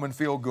go home and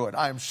feel good.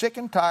 I am sick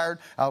and tired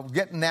of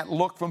getting that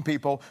look from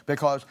people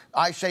because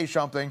I say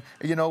something,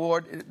 you know,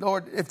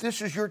 Lord, if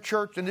this is your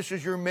church and this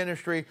is your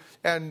ministry,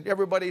 and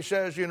everybody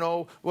says, you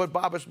know, well,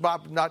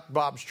 not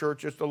Bob's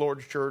church, it's the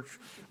Lord's church.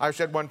 I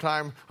said one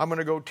time, I'm going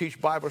to go teach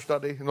Bible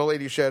study, and the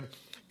lady said,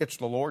 it's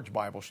the Lord's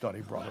Bible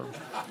study, brother.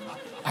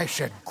 I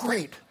said,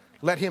 great,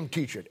 let him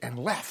teach it, and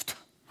left.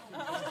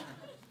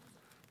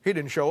 He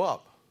didn't show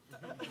up.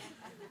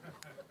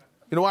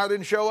 You know why he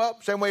didn't show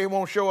up? Same way he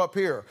won't show up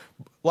here.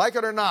 Like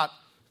it or not,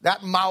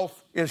 that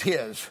mouth is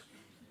his.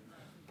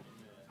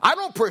 I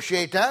don't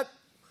appreciate that.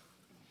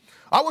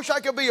 I wish I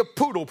could be a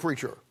poodle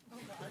preacher.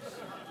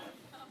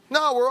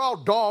 No, we're all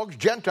dogs,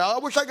 Gentile. I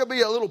wish I could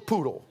be a little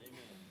poodle.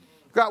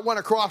 Got one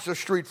across the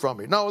street from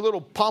me. No, a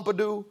little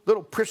pompadour,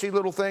 little prissy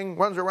little thing,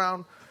 runs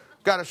around.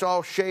 Got us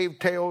all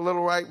shaved tail, a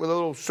little right, with a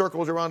little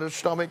circles around his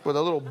stomach, with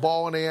a little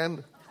ball in the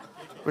end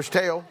of his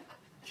tail.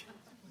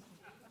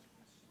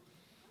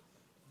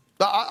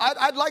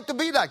 I'd like to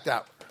be like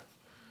that.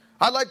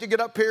 I'd like to get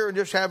up here and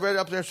just have it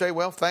up there and say,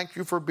 well, thank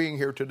you for being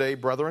here today,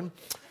 brethren.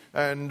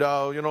 And,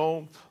 you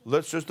know,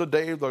 this is the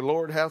day the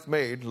Lord hath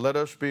made. Let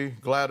us be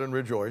glad and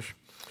rejoice.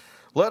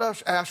 Let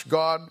us ask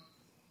God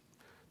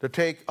to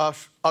take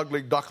us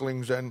ugly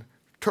ducklings and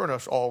turn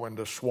us all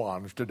into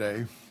swans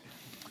today.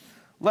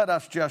 Let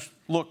us just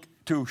look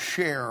to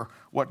share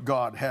what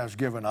God has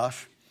given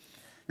us.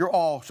 You're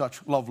all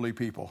such lovely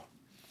people.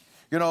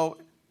 You know,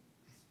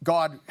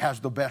 God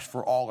has the best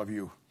for all of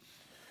you.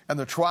 And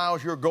the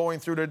trials you're going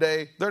through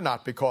today, they're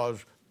not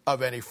because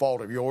of any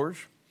fault of yours.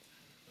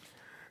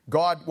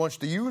 God wants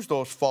to use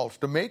those faults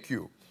to make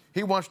you.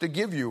 He wants to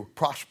give you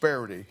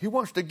prosperity. He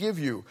wants to give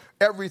you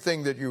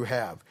everything that you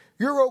have.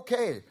 You're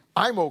okay.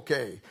 I'm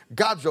okay.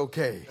 God's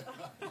okay.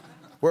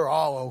 We're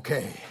all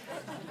okay.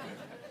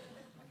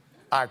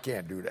 I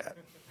can't do that.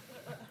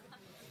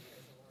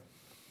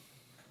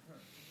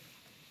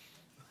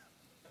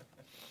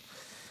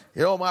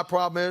 You know what my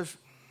problem is?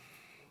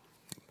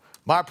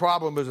 My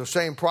problem is the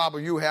same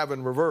problem you have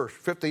in reverse.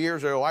 50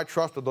 years ago, I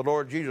trusted the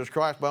Lord Jesus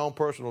Christ, my own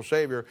personal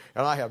Savior,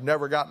 and I have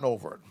never gotten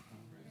over it.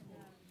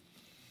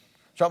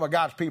 Some of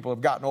God's people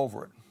have gotten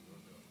over it.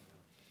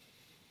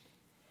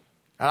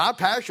 And I'm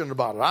passionate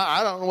about it.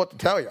 I don't know what to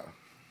tell you.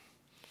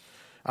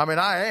 I mean,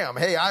 I am.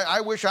 Hey,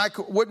 I wish I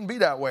wouldn't be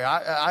that way.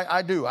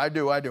 I do.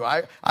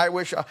 I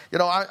wish, you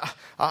know,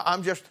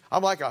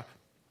 I'm like a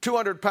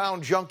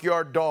 200-pound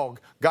junkyard dog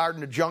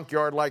guarding a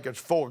junkyard like it's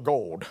full of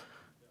gold.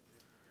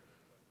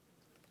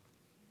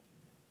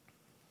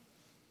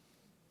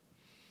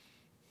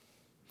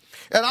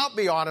 And I'll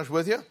be honest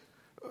with you,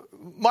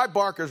 my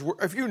bark is,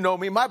 if you know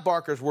me, my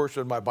bark is worse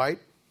than my bite.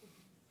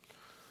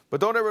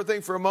 But don't ever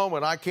think for a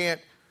moment I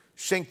can't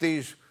sink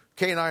these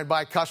canine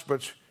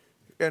bicuspids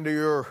into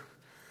your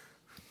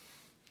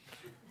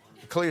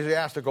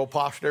ecclesiastical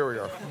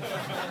posterior.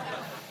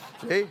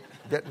 See?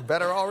 Getting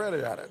better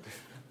already at it.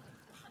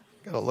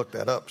 Got to look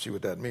that up, see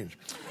what that means.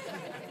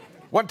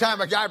 One time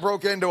a guy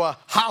broke into a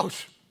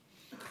house,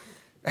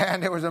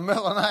 and it was the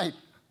middle of the night,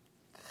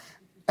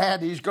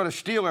 and he's going to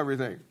steal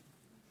everything.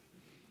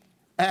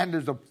 And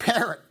there's a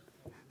parrot.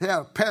 They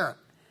have a parrot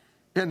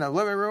in the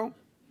living room,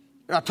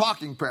 a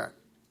talking parrot.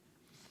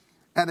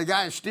 And the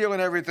guy is stealing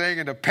everything,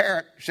 and the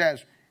parrot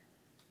says,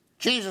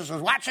 Jesus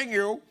is watching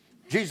you.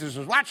 Jesus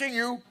is watching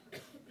you.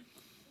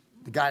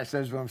 The guy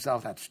says to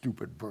himself, that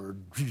stupid bird,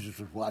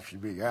 Jesus is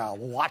watching me. Yeah,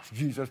 well, watch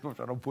Jesus.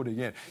 I'm putting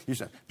in. He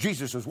said,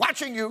 Jesus is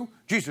watching you.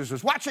 Jesus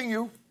is watching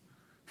you.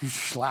 He's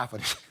just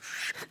laughing.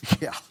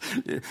 Yeah.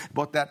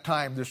 About that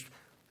time, this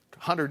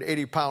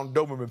 180-pound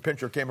Doberman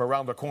Pinscher came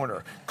around the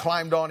corner,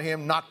 climbed on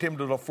him, knocked him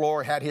to the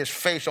floor, had his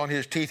face on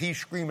his teeth. He's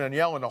screaming and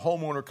yelling. The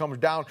homeowner comes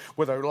down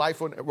with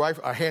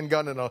a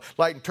handgun and a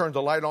light and turns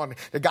the light on.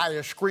 The guy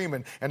is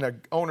screaming, and the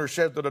owner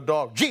says to the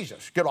dog,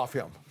 Jesus, get off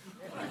him.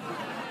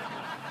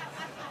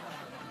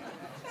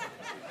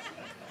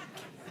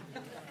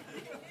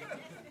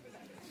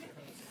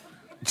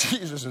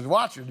 Jesus is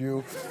watching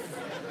you.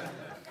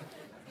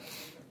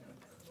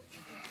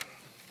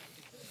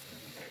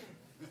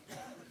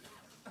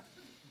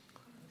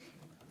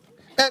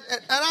 And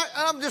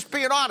I'm just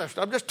being honest.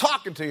 I'm just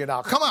talking to you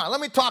now. Come on, let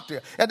me talk to you.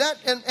 And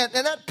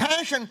that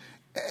passion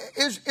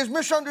is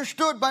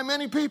misunderstood by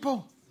many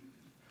people.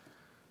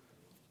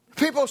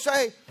 People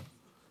say,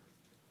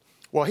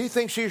 well, he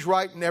thinks he's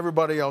right and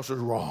everybody else is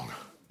wrong.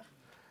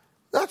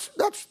 That's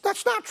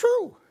not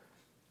true.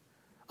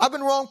 I've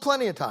been wrong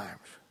plenty of times.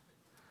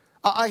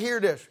 I hear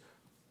this.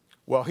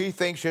 Well, he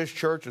thinks his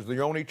church is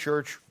the only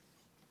church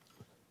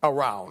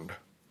around.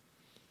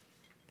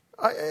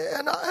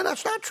 And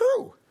that's not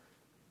true.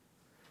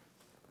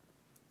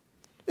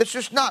 It's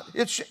just not.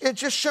 It's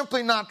just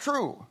simply not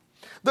true.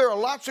 There are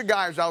lots of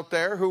guys out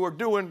there who are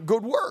doing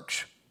good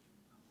works.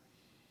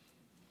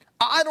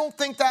 I don't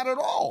think that at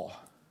all.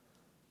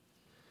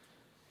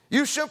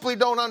 You simply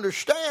don't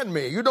understand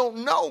me. You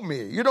don't know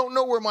me. You don't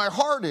know where my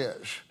heart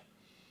is.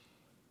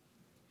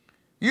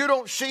 You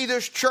don't see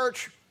this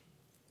church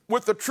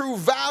with the true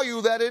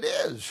value that it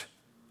is.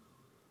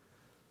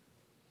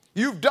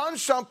 You've done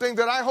something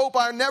that I hope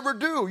I never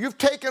do. You've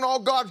taken all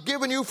God's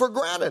given you for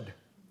granted.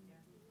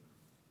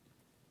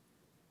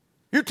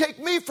 You take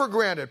me for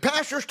granted.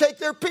 Pastors take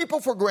their people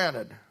for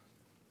granted.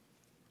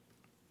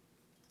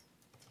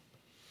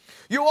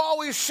 You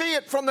always see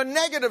it from the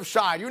negative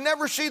side. You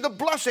never see the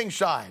blessing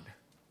side.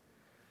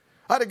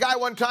 I had a guy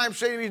one time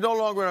say to me, he's no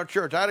longer in our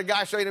church. I had a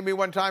guy say to me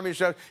one time, he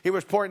said, he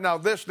was pointing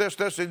out this,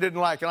 he didn't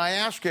like. And I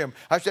asked him,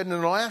 I said, in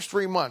the last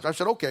 3 months, I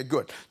said, okay,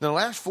 good. In the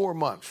last 4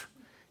 months,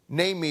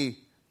 name me,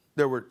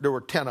 there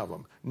were 10 of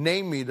them.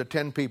 Name me the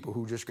 10 people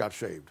who just got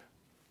saved.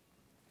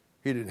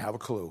 He didn't have a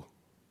clue.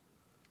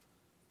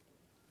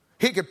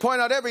 He could point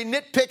out every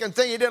nitpicking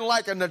thing he didn't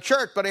like in the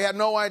church, but he had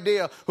no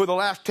idea who the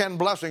last 10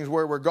 blessings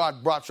were where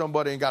God brought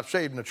somebody and got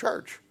saved in the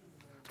church.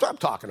 That's what I'm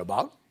talking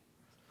about.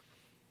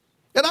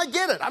 And I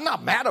get it. I'm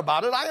not mad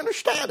about it. I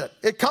understand it.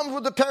 It comes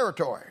with the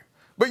territory.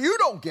 But you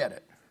don't get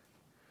it.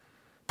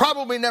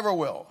 Probably never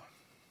will.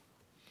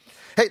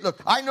 Hey, look,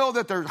 I know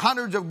that there's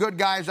hundreds of good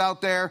guys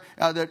out there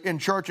that in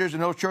churches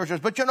and those churches,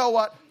 but you know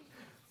what?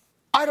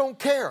 I don't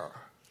care.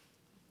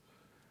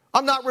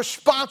 I'm not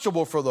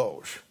responsible for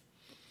those.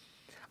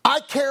 I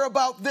care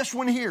about this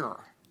one here.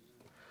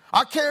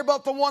 I care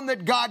about the one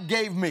that God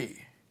gave me.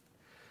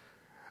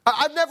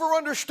 I've never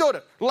understood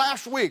it.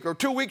 Last week or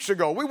 2 weeks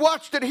ago, we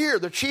watched it here.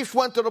 The Chiefs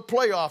went to the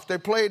playoffs. They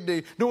played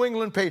the New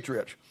England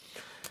Patriots.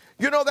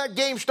 You know that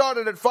game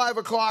started at 5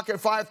 o'clock at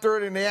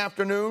 5:30 in the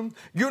afternoon.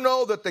 You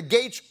know that the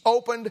gates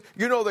opened.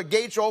 You know the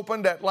gates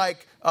opened at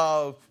like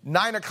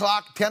 9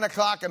 o'clock, 10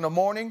 o'clock in the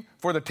morning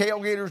for the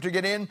tailgaters to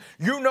get in.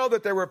 You know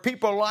that there were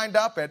people lined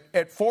up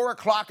at 4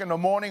 o'clock in the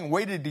morning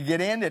waiting to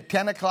get in at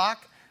 10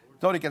 o'clock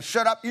so they could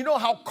set up. You know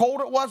how cold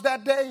it was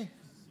that day?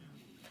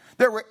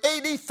 There were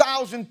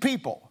 80,000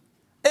 people.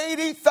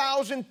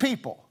 80,000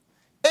 people.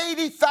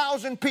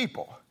 80,000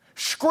 people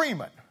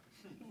screaming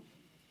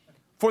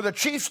for the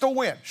Chiefs to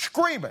win,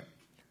 screaming.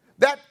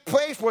 That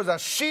place was a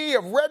sea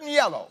of red and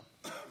yellow.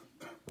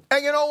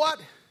 And you know what?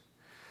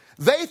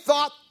 They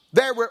thought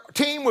their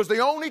team was the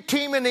only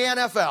team in the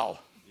NFL.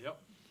 Yep.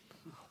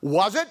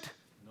 Was it?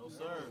 No,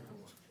 sir.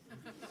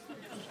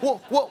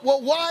 Well,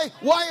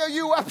 why are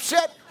you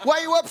upset? Why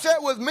are you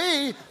upset with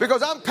me?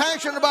 Because I'm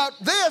passionate about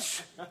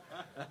this.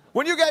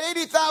 When you got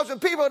 80,000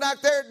 people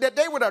out there, that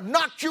they would have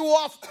knocked you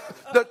off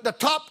the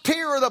top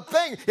tier of the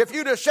thing if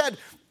you'd have said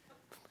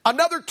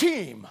another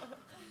team.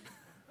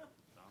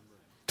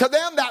 To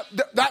them,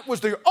 that was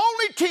the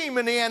only team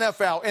in the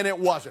NFL, and it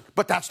wasn't.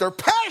 But that's their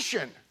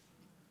passion.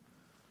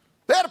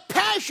 They had a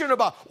passion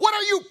about. What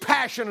are you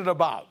passionate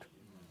about?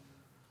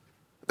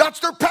 That's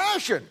their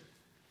passion.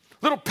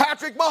 Little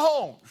Patrick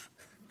Mahomes.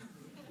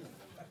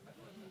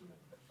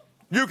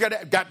 You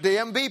got the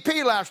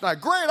MVP last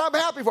night. Great, I'm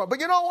happy for it. But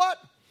you know what?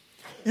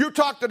 You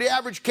talk to the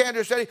average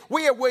Kansas City,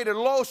 we have waited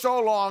so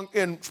long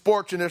in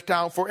sports in this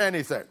town for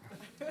anything.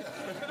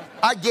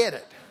 I get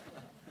it.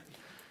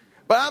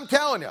 But I'm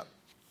telling you,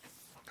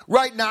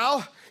 right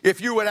now, if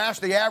you would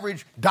ask the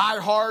average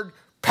diehard,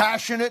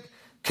 passionate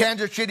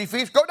Kansas City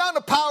Chiefs, go down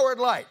to Power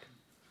and Light.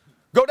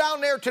 Go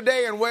down there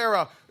today and wear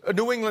a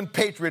New England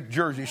Patriot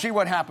jersey. See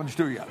what happens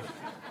to you.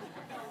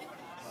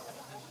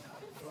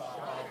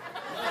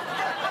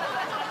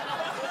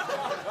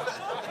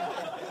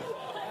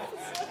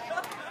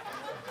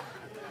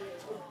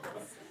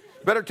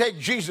 Better take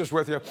Jesus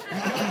with you.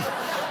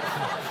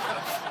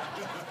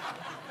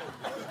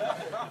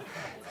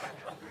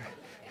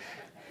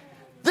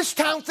 This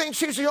town thinks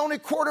he's the only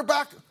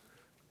quarterback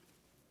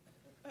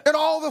in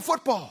all the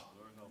football.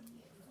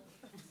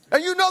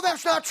 And you know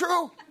that's not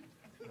true.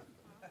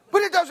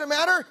 But it doesn't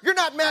matter. You're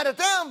not mad at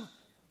them.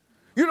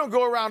 You don't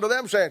go around to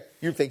them saying,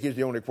 you think he's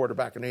the only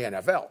quarterback in the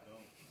NFL.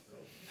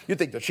 You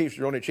think the Chiefs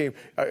are the only team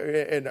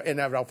in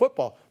NFL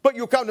football. But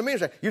you come to me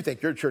and say, you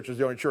think your church is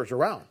the only church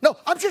around. No,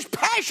 I'm just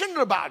passionate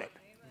about it.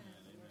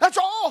 That's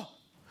all.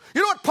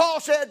 You know what Paul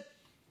said?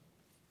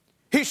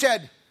 He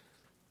said,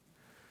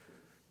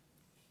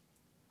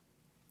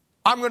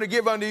 I'm going to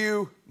give unto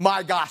you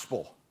my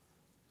gospel.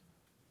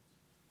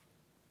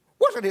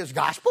 Wasn't his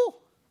gospel?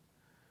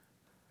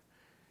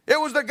 It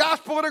was the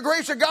gospel of the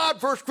grace of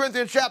God, 1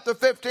 Corinthians chapter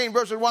 15,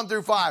 verses 1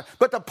 through 5.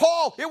 But to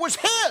Paul, it was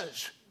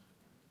his.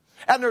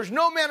 And there's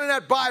no man in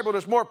that Bible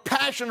that's more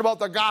passionate about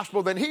the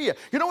gospel than he is.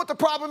 You know what the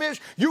problem is?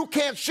 You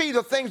can't see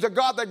the things that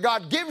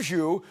God gives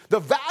you,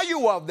 the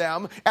value of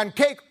them, and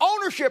take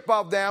ownership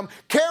of them,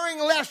 caring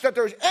less that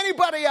there's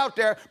anybody out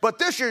there, but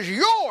this is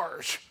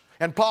yours.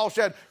 And Paul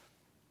said,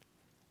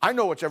 I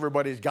know it's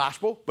everybody's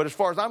gospel, but as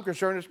far as I'm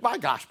concerned, it's my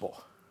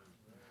gospel.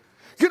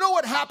 You know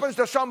what happens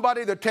to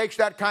somebody that takes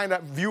that kind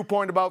of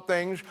viewpoint about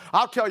things?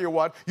 I'll tell you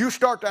what, you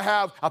start to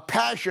have a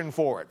passion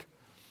for it.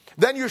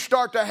 Then you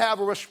start to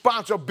have a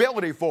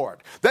responsibility for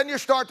it. Then you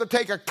start to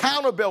take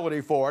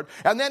accountability for it.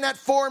 And then that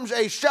forms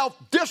a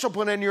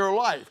self-discipline in your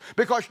life.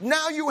 Because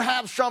now you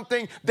have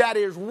something that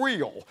is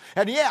real.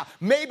 And yeah,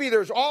 maybe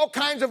there's all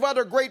kinds of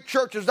other great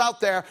churches out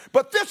there,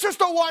 but this is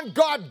the one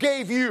God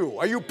gave you.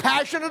 Are you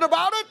passionate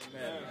about it?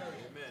 Amen.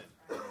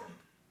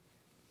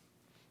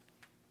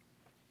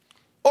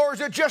 Or is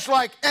it just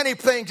like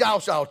anything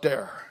else out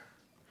there?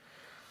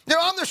 You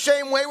know, I'm the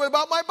same way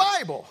about my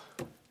Bible.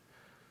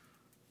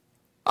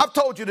 I've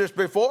told you this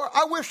before.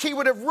 I wish he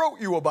would have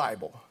wrote you a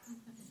Bible.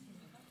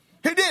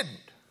 He didn't.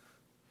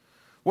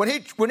 When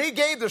he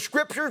gave the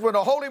scriptures, when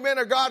the holy men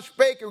of God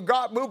spake and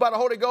God moved by the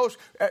Holy Ghost,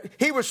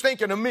 he was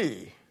thinking of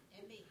me.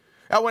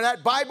 And when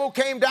that Bible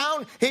came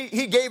down,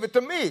 he gave it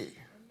to me.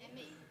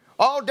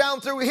 All down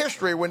through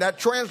history, when that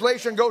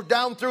translation goes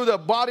down through the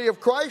body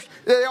of Christ,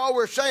 they all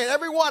were saying,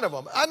 every one of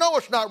them. I know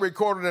it's not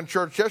recorded in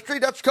church history.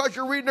 That's because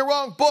you're reading the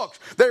wrong books.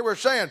 They were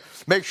saying,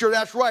 make sure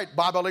that's right.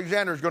 Bob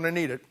Alexander's going to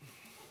need it.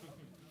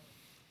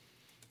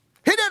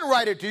 He didn't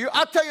write it to you.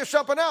 I'll tell you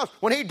something else.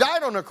 When he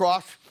died on the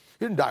cross,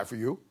 he didn't die for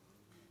you.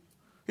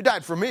 He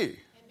died for me.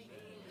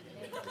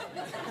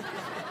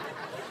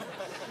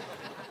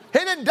 He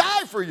didn't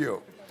die for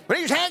you. When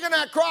he's hanging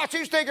that cross,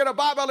 he's thinking of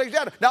Bob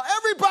Alexander. Now,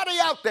 everybody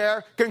out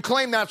there can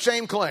claim that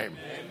same claim.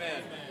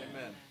 Amen.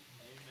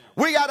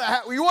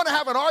 You want to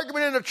have an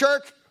argument in the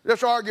church?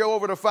 Let's argue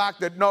over the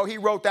fact that, no, he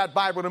wrote that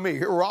Bible to me.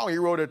 You're wrong, he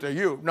wrote it to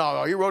you.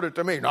 No, he wrote it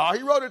to me. No,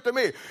 he wrote it to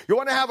me. You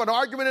want to have an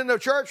argument in the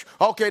church?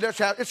 Okay,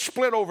 it's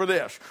split over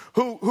this.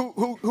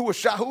 Who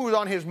was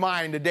on his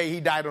mind the day he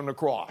died on the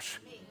cross?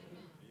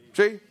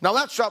 See? Now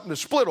that's something to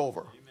split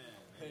over.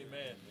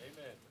 Amen.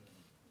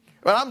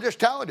 But I'm just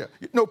telling you,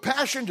 no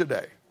passion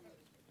today.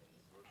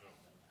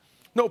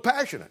 No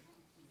passion.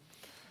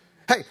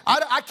 Hey,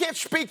 I can't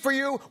speak for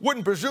you,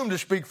 wouldn't presume to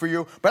speak for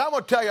you, but I'm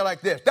going to tell you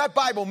like this. That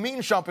Bible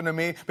means something to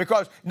me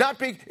because not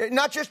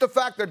just the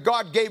fact that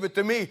God gave it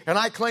to me and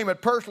I claim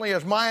it personally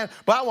as mine,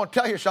 but I want to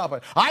tell you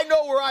something. I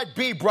know where I'd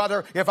be,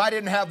 brother, if I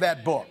didn't have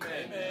that book.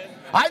 Amen.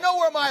 I know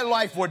where my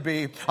life would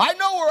be. I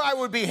know where I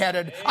would be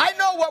headed. I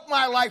know what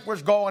my life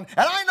was going.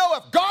 And I know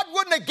if God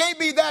wouldn't have gave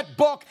me that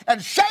book and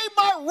saved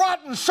my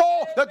rotten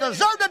soul that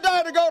deserved to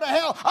die to go to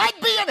hell,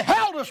 I'd be in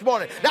hell this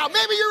morning. Now,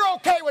 maybe you're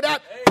okay with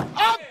that.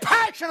 I'm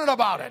passionate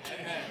about it.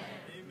 Amen.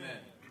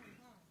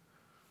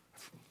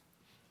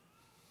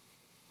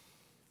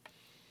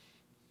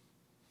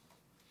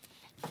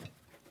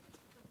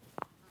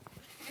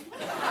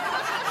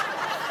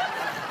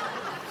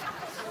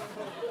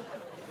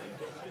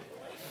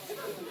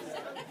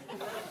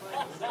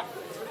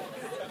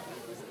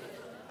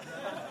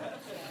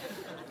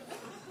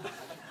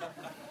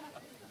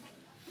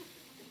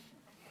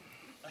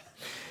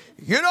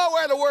 You know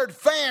where the word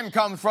fan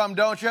comes from,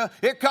 don't you?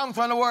 It comes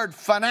from the word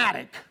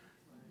fanatic.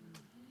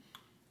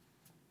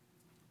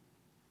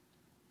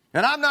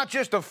 And I'm not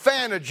just a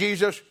fan of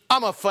Jesus,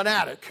 I'm a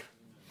fanatic.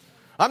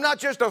 I'm not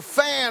just a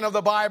fan of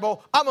the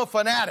Bible, I'm a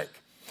fanatic.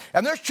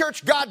 And this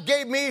church God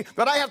gave me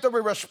that I have to be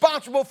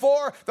responsible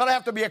for, that I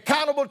have to be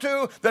accountable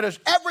to, that is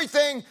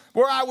everything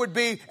where I would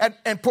be, and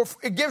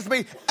it gives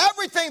me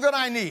everything that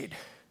I need.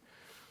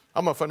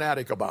 I'm a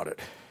fanatic about it.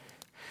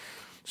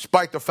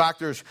 Despite the fact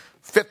there's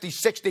 50,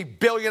 60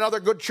 billion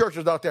other good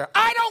churches out there.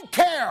 I don't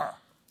care.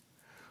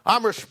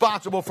 I'm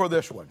responsible for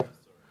this one.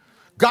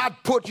 God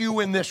put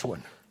you in this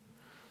one.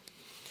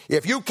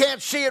 If you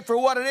can't see it for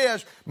what it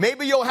is,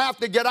 maybe you'll have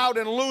to get out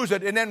and lose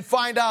it and then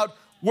find out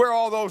where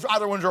all those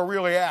other ones are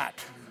really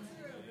at.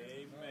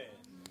 Amen.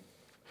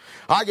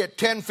 I get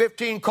 10,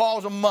 15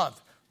 calls a month,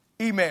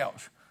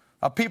 emails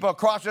of people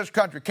across this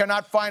country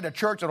cannot find a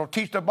church that will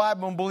teach the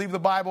Bible and believe the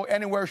Bible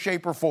anywhere,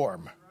 shape, or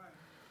form.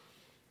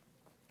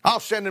 I'll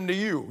send them to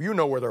you. You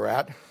know where they're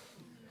at.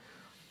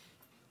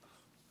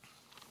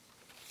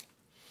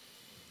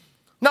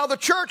 Now, the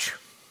church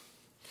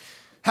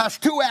has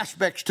two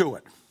aspects to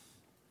it.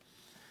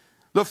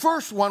 The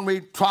first one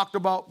we talked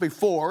about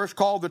before is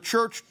called the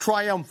church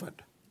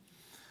triumphant.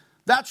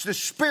 That's the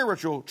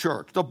spiritual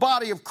church, the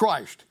body of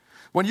Christ.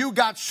 When you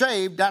got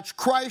saved, that's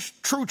Christ's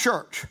true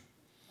church.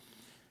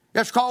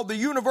 It's called the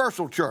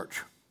universal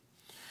church.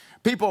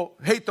 People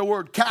hate the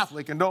word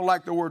Catholic and don't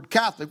like the word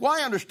Catholic. Well,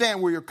 I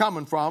understand where you're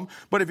coming from,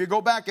 but if you go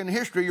back in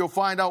history, you'll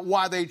find out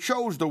why they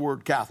chose the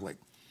word Catholic.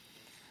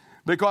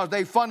 Because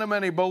they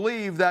fundamentally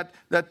believed that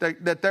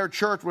their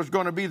church was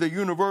going to be the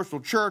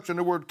universal church, and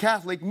the word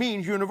Catholic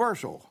means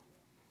universal.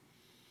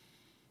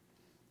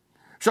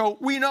 So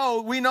we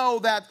know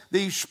that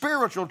the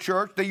spiritual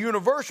church, the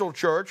universal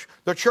church,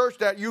 the church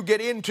that you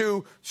get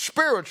into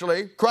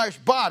spiritually,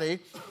 Christ's body,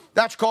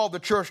 that's called the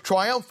church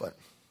triumphant.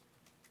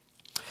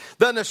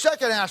 Then the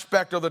second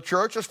aspect of the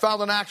church is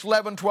found in Acts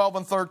 11, 12,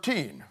 and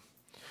 13.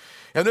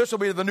 And this will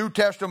be the New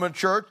Testament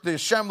church, the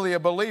assembly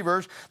of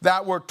believers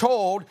that were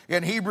told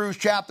in Hebrews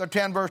chapter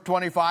 10, verse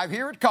 25,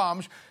 here it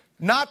comes,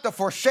 not to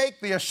forsake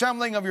the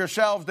assembling of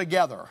yourselves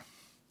together.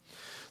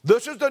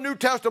 This is the New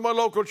Testament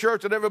local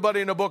church that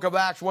everybody in the book of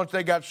Acts, once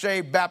they got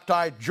saved,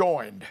 baptized,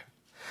 joined.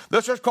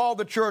 This is called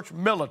the church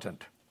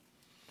militant.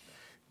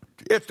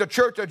 It's the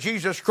church of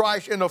Jesus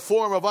Christ in the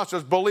form of us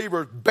as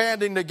believers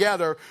banding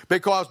together,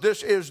 because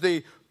this is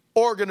the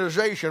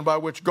organization by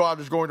which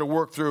God is going to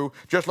work through.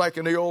 Just like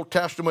in the Old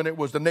Testament it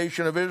was the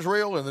nation of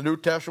Israel, in the New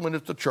Testament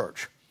it's the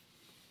church.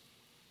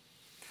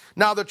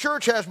 Now the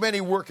church has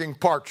many working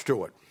parts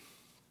to it,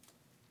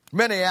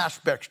 many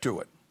aspects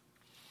to it.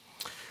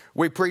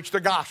 We preach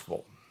the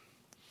gospel.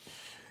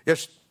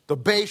 It's the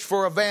base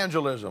for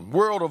evangelism,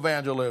 world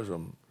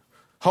evangelism,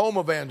 home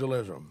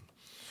evangelism.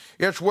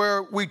 It's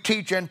where we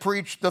teach and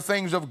preach the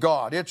things of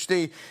God. It's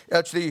the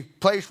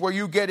place where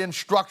you get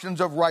instructions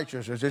of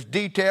righteousness. It's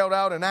detailed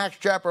out in Acts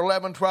chapter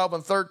 11, 12,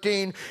 and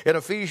 13, in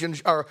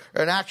Ephesians, or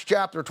in Acts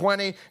chapter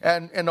 20,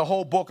 and in the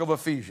whole book of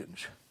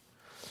Ephesians.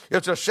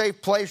 It's a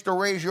safe place to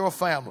raise your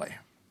family.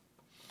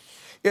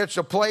 It's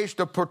a place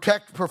to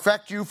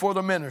perfect you for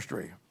the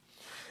ministry.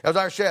 As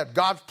I said,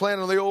 God's plan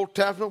in the Old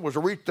Testament was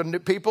to reach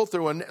the people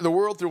through the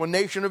world through a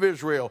nation of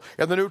Israel.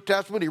 In the New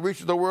Testament, he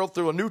reaches the world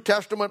through a New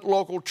Testament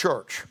local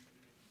church.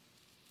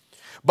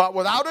 But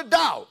without a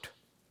doubt,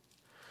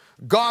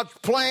 God's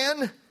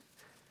plan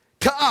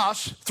to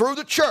us through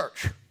the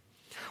church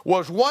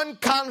was one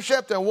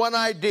concept and one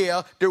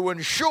idea to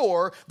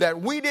ensure that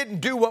we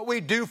didn't do what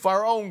we do for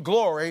our own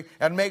glory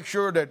and make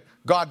sure that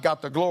God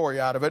got the glory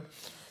out of it.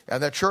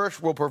 And the church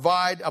will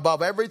provide,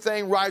 above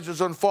everything rises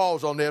and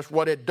falls on this,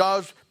 what it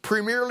does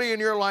primarily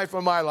in your life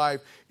and my life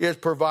is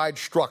provide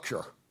structure.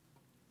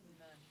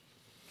 Amen.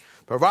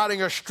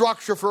 Providing a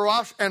structure for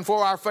us and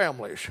for our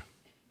families.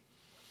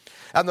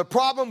 And the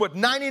problem with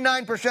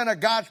 99% of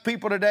God's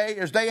people today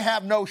is they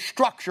have no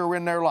structure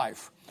in their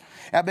life.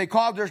 And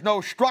because there's no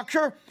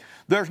structure,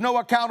 there's no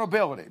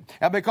accountability.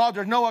 And because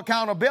there's no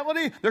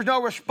accountability, there's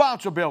no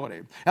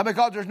responsibility. And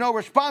because there's no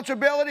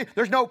responsibility,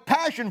 there's no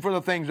passion for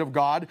the things of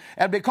God.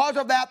 And because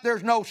of that,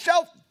 there's no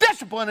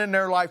self-discipline in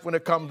their life when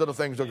it comes to the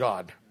things of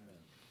God.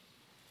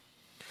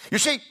 You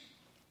see,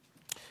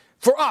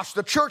 for us,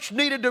 the church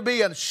needed to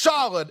be in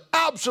solid,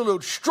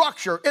 absolute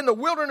structure in the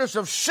wilderness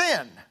of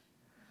sin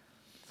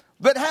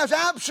that has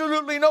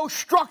absolutely no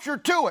structure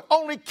to it.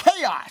 Only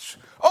chaos,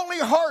 only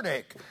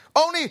heartache,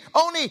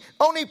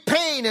 only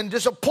pain and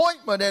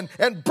disappointment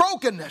and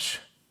brokenness.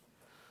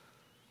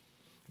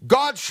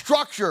 God's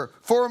structure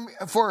for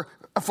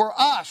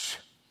us,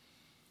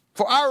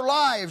 for our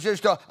lives,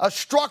 is a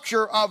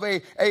structure of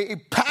a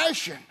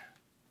passion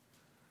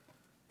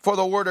for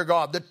the Word of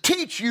God, to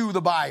teach you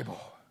the Bible.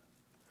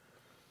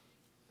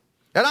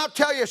 And I'll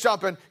tell you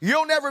something,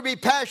 you'll never be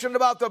passionate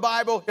about the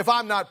Bible if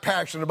I'm not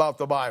passionate about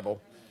the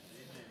Bible.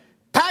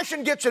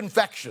 Passion gets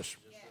infectious.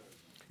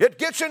 It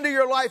gets into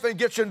your life and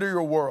gets into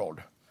your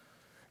world.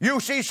 You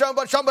see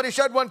somebody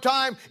said one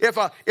time, if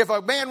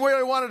a man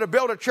really wanted to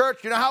build a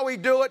church, you know how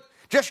he'd do it?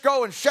 Just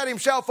go and set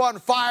himself on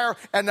fire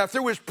and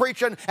through his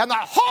preaching, and the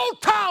whole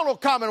town will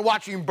come and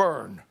watch him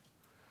burn.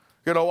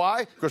 You know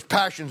why? Because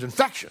passion's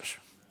infectious.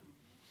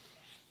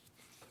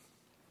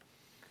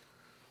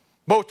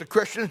 Most of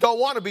Christians don't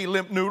want to be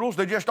limp noodles,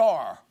 they just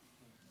are.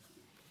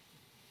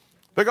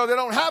 Because they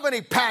don't have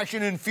any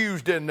passion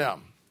infused in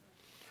them.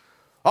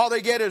 All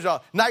they get is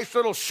a nice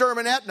little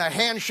sermonette and a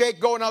handshake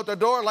going out the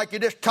door like you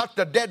just touched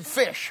a dead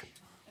fish.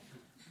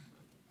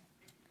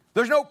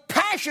 There's no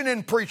passion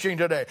in preaching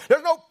today.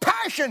 There's no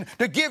passion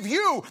to give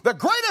you the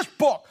greatest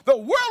book the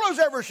world has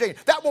ever seen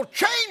that will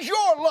change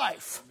your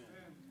life.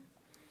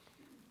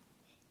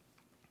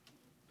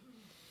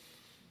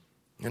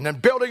 And then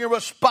building a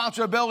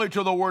responsibility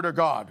to the Word of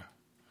God.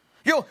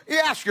 You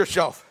ask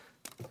yourself,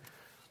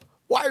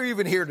 why are you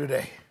even here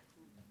today?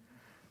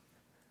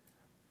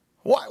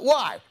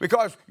 Why?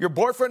 Because your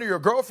boyfriend or your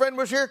girlfriend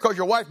was here? Because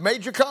your wife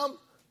made you come?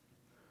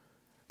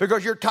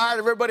 Because you're tired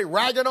of everybody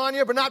ragging on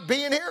you for not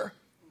being here?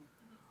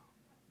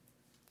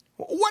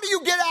 What do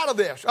you get out of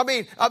this? I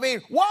mean,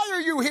 why are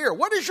you here?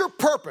 What is your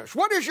purpose?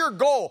 What is your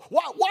goal?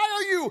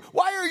 Why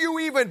are you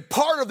even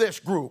part of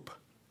this group?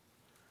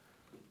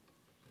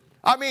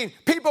 I mean,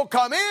 people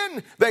come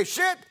in, they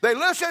sit, they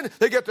listen,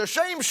 they get the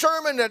same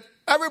sermon that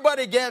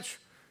everybody gets.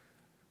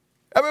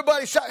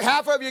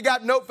 Half of you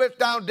got notebooks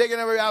down, digging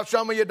everything out.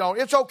 Some of you don't.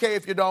 It's okay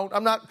if you don't.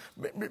 I'm not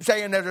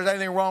saying that there's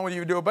anything wrong with you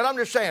to do it, but I'm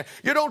just saying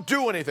you don't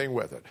do anything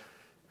with it.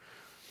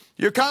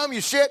 You come,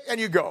 you sit, and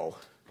you go.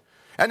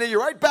 And then you're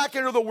right back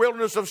into the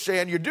wilderness of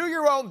sin. You do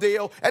your own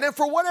deal, and then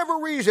for whatever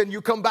reason,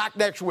 you come back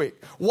next week.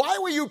 Why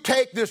will you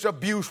take this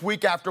abuse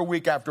week after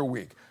week after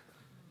week?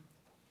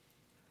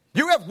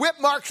 Do you have whip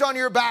marks on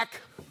your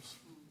back?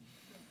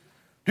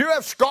 Do you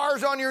have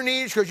scars on your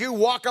knees because you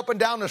walk up and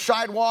down the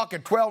sidewalk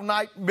at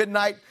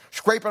midnight,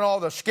 scraping all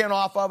the skin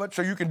off of it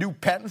so you can do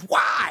penance?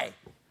 Why?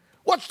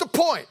 What's the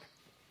point?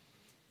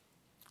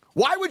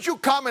 Why would you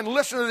come and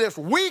listen to this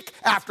week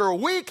after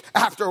week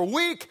after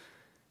week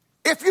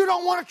if you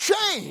don't want to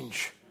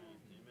change?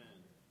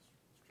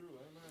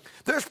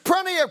 There's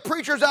plenty of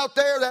preachers out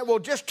there that will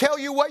just tell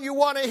you what you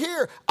want to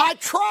hear. I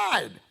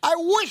tried. I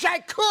wish I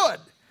could.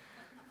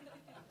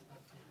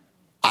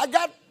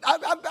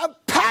 I'm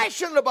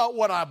passionate about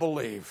what I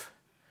believe.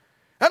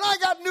 And I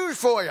got news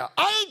for you.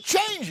 I ain't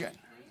changing.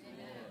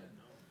 Amen.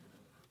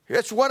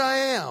 It's what I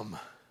am.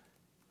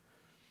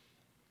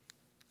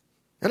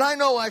 And I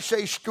know I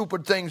say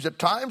stupid things at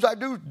times. I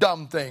do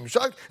dumb things.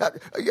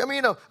 I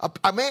mean,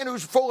 a man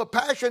who's full of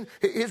passion,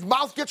 his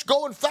mouth gets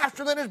going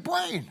faster than his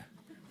brain.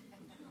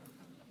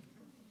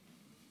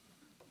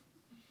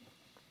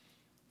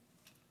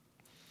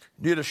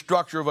 Need a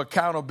structure of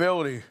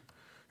accountability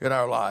in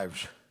our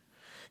lives.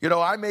 You know,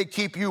 I may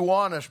keep you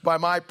honest by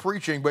my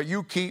preaching, but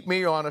you keep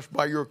me honest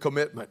by your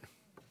commitment.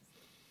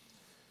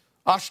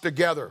 Us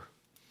together,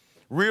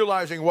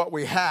 realizing what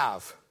we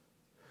have.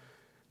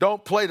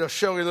 Don't play the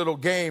silly little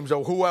games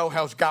of who else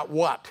has got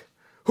what.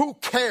 Who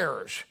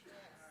cares?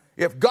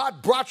 If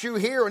God brought you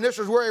here and this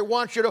is where he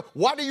wants you to,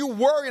 what are you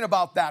worrying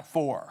about that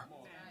for?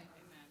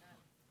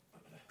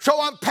 So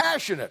I'm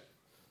passionate.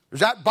 Does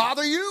that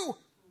bother you?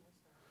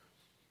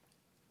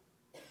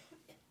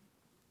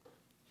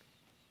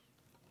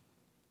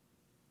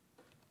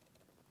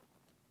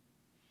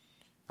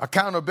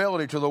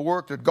 Accountability to the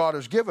work that God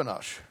has given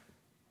us.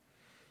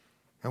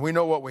 And we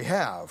know what we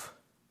have.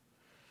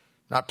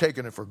 Not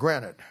taking it for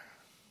granted.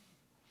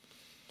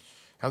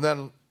 And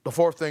then the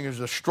fourth thing is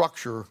the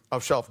structure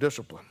of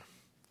self-discipline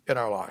in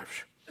our lives.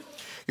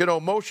 You know,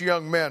 most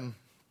young men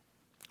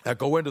that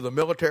go into the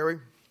military,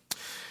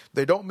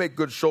 they don't make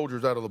good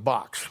soldiers out of the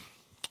box.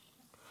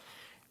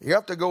 You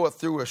have to go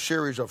through a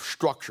series of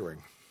structuring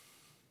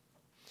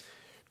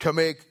to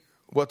make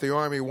what the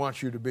Army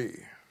wants you to be.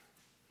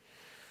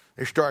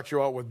 They start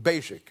you out with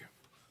basic.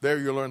 There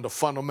you learn the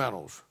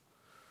fundamentals.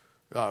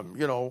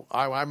 You know,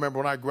 I remember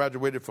when I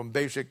graduated from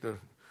basic, the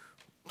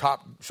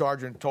top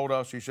sergeant told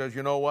us, he says,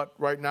 you know what,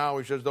 right now,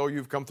 he says, though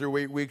you've come through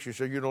 8 weeks, he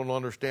said, you don't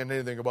understand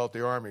anything about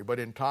the Army. But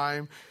in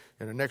time,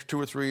 in the next 2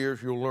 or 3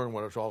 years, you'll learn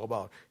what it's all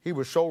about. He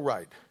was so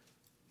right.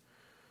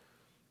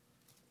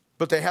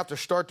 But they have to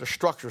start to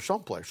structure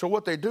someplace. So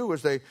what they do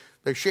is they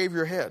shave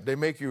your head. They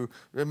make you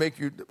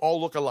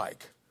all look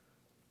alike.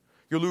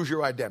 You lose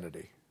your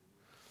identity.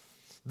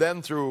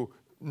 Then through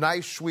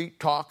nice, sweet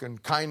talk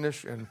and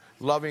kindness and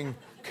loving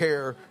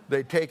care,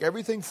 they take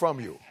everything from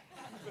you.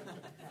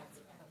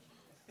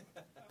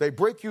 They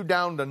break you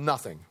down to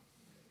nothing.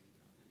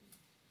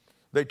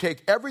 They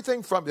take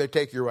everything from you. They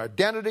take your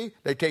identity.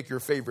 They take your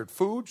favorite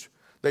foods.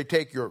 They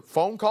take your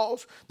phone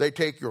calls. They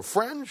take your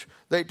friends.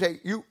 They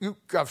take you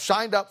have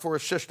signed up for a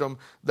system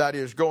that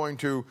is going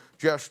to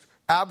just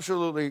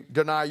absolutely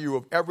deny you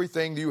of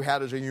everything you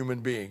had as a human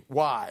being.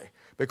 Why?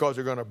 Because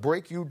they're going to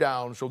break you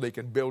down so they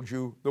can build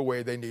you the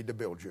way they need to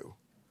build you.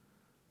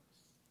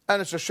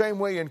 And it's the same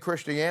way in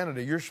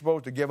Christianity. You're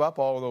supposed to give up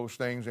all of those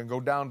things and go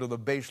down to the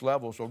base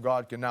level so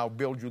God can now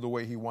build you the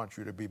way he wants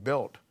you to be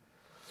built.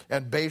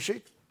 And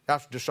basic,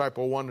 that's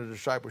disciple 1 and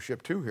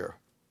discipleship 2 here.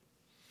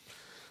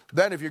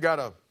 Then if you got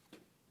a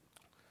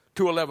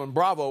 211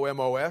 Bravo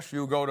MOS,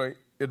 you go to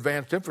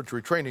Advanced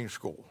Infantry Training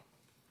School.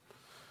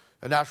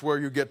 And that's where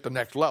you get the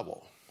next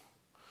level.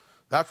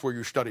 That's where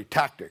you study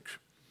tactics.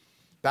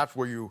 That's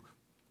where you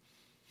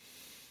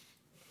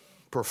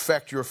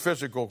perfect your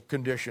physical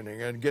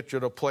conditioning and get you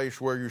to a place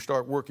where you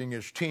start working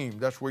as team.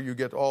 That's where you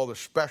get all the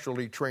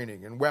specialty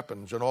training and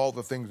weapons and all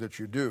the things that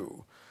you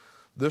do.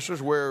 This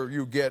is where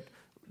you get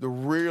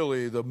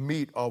the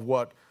meat of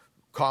what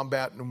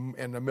combat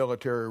and the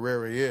military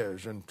really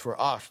is. And for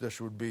us, this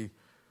would be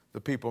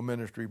the People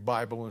Ministry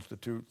Bible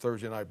Institute,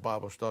 Thursday night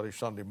Bible study,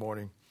 Sunday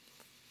morning.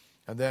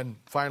 And then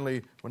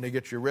finally, when they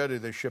get you ready,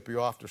 they ship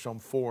you off to some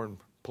foreign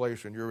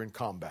place and you're in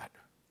combat.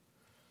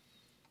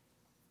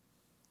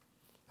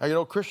 Now, you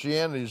know,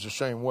 Christianity is the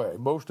same way.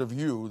 Most of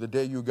you, the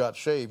day you got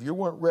saved, you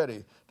weren't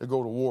ready to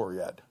go to war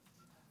yet.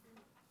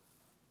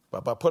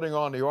 But by putting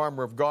on the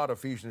armor of God,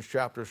 Ephesians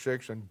chapter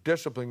 6, and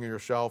disciplining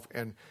yourself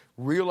and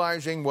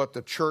realizing what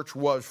the church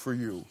was for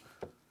you,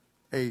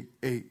 a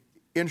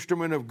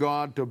instrument of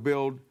God to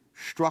build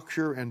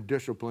structure and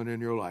discipline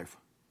in your life.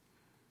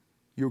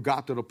 You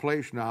got to the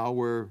place now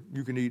where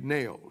you can eat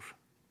nails.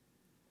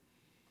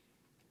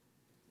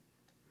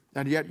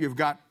 And yet you've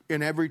got,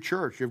 in every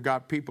church, you've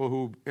got people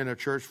who, in a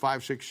church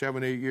 5, 6,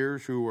 7, 8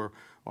 years who are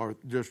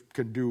just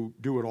can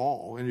do it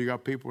all. And you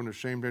got people in the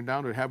same day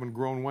down that haven't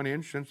grown 1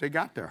 inch since they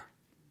got there.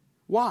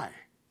 Why?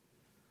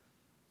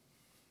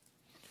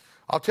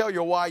 I'll tell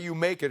you why you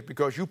make it,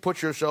 because you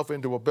put yourself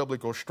into a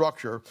biblical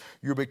structure,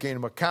 you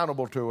became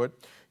accountable to it,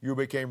 you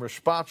became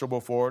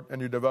responsible for it,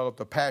 and you developed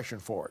a passion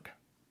for it.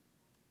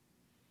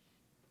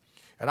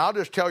 And I'll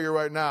just tell you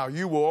right now,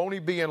 you will only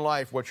be in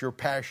life what your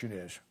passion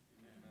is.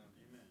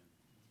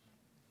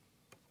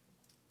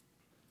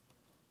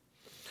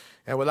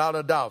 And without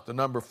a doubt, the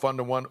number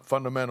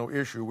fundamental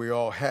issue we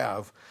all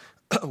have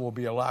will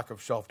be a lack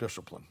of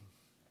self-discipline.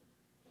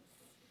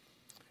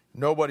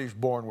 Nobody's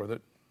born with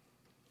it.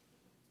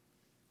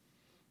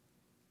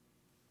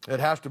 It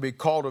has to be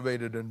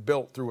cultivated and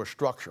built through a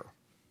structure.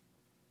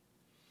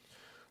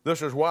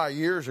 This is why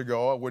years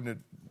ago, I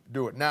wouldn't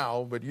do it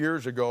now, but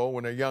years ago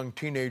when a young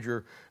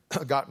teenager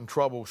got in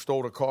trouble,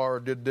 stole a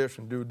car, did this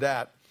and do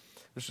that,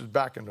 this is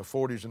back in the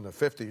 40s and the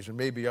 50s and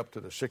maybe up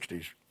to the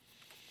 60s.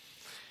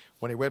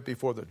 When he went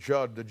before the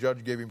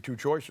judge gave him 2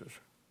 choices.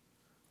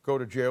 Go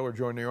to jail or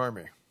join the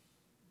army.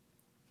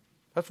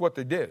 That's what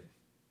they did.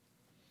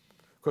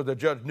 Because the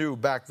judge knew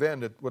back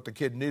then that what the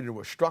kid needed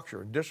was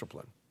structure and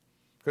discipline.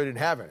 Because he didn't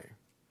have any.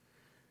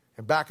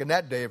 And back in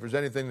that day, if there's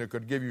anything that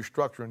could give you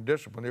structure and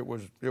discipline, it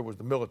was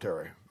the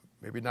military.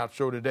 Maybe not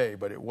so today,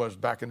 but it was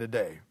back in the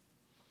day.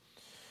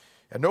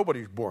 And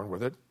nobody's born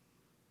with it.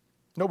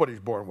 Nobody's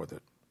born with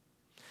it.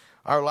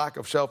 Our lack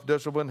of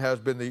self-discipline has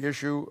been the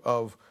issue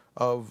of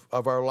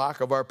our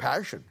lack of our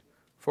passion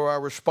for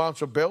our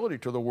responsibility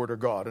to the Word of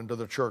God and to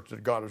the church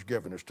that God has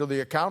given us, to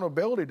the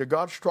accountability to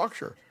God's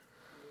structure.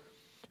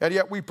 And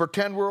yet we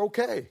pretend we're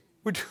okay.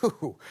 We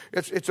do.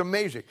 It's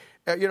amazing.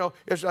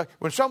 It's like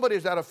when somebody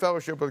is out of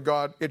fellowship with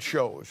God, it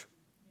shows.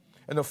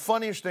 And the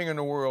funniest thing in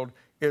the world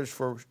is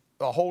for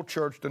a whole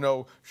church to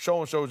know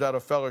so-and-so is out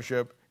of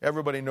fellowship.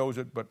 Everybody knows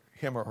it but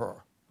him or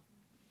her.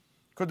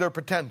 Because they're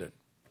pretending.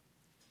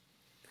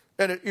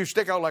 And you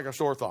stick out like a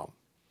sore thumb.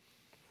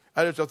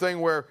 And it's a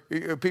thing where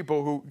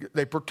people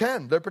they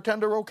pretend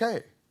they're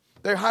okay.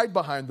 They hide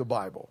behind the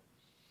Bible.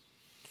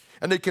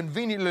 And they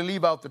conveniently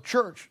leave out the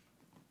church,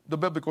 the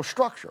biblical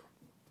structure.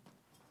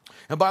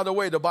 And by the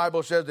way, the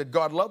Bible says that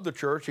God loved the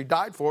church, he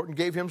died for it, and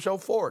gave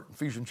himself for it.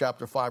 Ephesians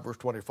chapter 5, verse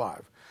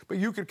 25. But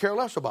you could care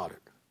less about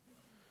it.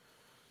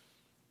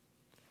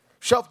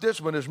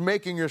 Self-discipline is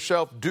making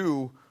yourself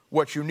do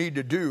what you need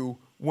to do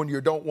when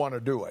you don't want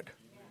to do it.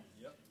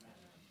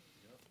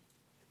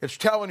 It's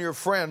telling your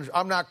friends,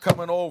 I'm not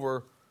coming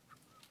over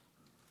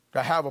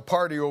to have a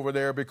party over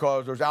there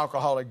because there's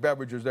alcoholic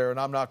beverages there and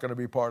I'm not going to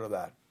be part of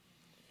that.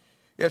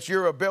 It's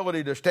your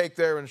ability to take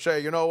there and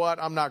say, you know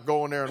what, I'm not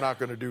going there, I'm not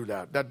going to do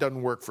that. That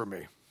doesn't work for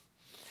me.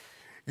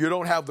 You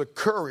don't have the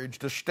courage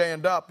to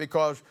stand up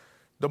because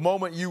the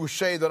moment you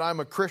say that I'm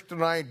a Christian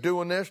and I ain't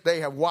doing this,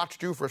 they have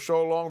watched you for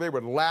so long, they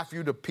would laugh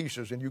you to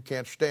pieces and you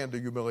can't stand the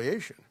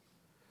humiliation.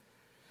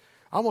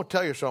 I'm going to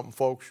tell you something,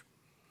 folks.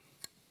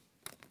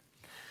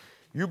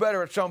 You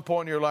better at some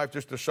point in your life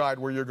just decide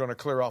where you're going to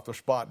clear off the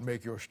spot and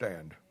make your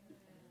stand.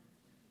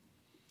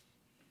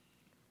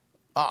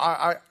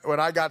 When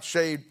I got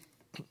saved,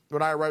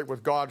 when I right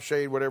with God,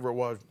 saved, whatever it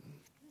was,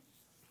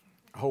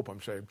 I hope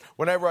I'm saved.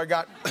 Whenever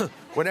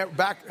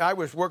I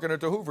was working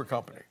at the Hoover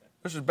Company.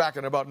 This is back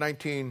in about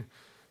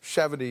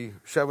 1970,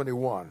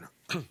 71,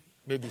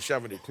 maybe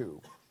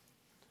 72.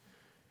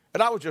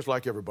 And I was just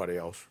like everybody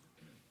else.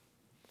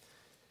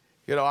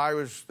 I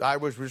was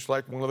just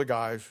like one of the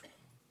guys.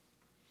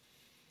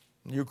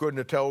 You couldn't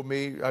have told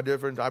me a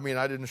difference. I mean,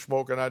 I didn't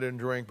smoke and I didn't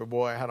drink, but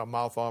boy, I had a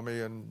mouth on me,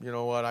 and you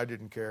know what? I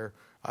didn't care.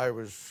 I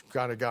was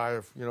kind of guy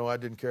of, I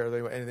didn't care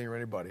anything or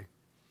anybody.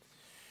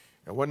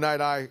 And one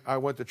night I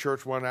went to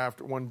church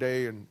one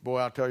day, and boy,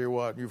 I'll tell you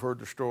what, you've heard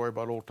the story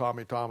about old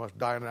Tommy Thomas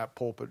dying in that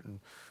pulpit and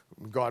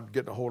God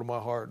getting a hold of my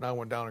heart, and I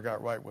went down and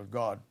got right with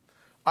God.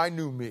 I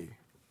knew me.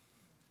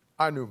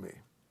 I knew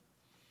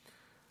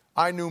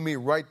me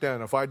right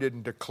then. If I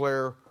didn't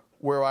declare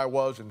where I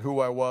was and who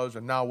I was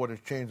and now what has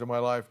changed in my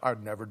life,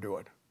 I'd never do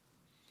it.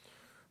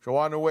 So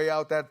on the way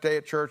out that day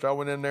at church, I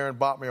went in there and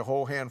bought me a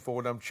whole handful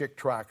of them Chick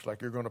tracts like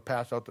you're going to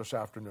pass out this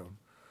afternoon.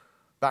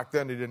 Back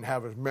then, they didn't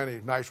have as many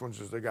nice ones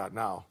as they got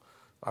now.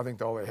 I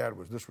think all they had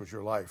was This Was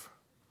Your Life.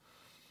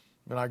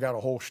 And I got a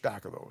whole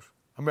stack of those.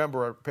 I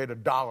remember I paid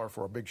 $1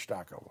 for a big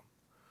stack of them.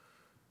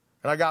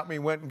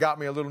 And went and got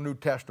me a little New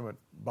Testament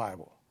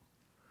Bible.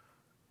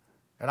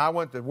 And I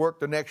went to work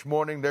the next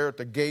morning there at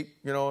the gate.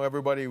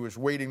 Everybody was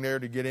waiting there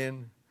to get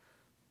in.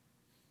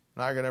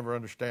 And I can never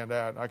understand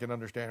that. I can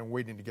understand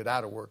waiting to get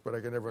out of work, but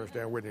I can never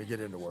understand waiting to get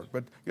into work.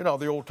 But,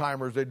 the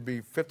old-timers, there'd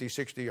be 50,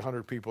 60,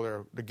 100 people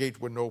there. The gates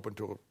wouldn't open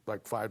until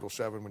like 5 till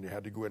 7 when you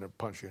had to go in and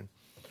punch in.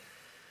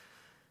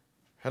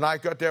 And I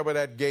got there by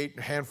that gate,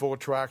 a handful of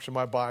tracts in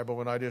my Bible,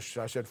 and I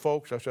said,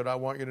 folks, I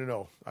want you to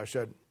know. I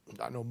said,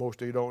 I know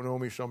most of you don't know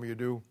me, some of you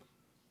do.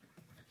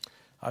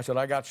 I said,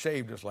 I got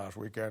saved this last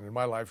weekend, and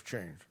my life's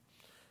changed.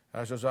 And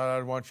I said, I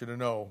want you to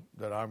know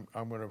that I'm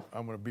going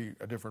to be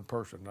a different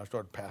person. And I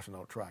started passing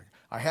out tracts.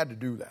 I had to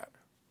do that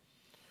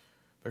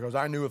because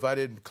I knew if I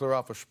didn't clear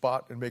off a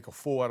spot and make a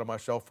fool out of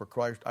myself for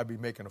Christ, I'd be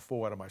making a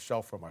fool out of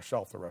myself for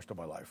myself the rest of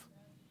my life.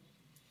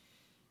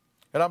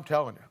 And I'm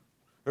telling you,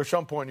 there's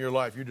some point in your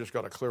life you just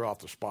got to clear off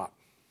the spot.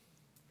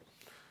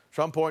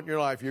 Some point in your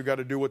life you got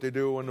to do what they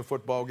do in the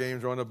football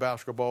games or on the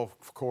basketball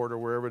court or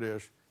wherever it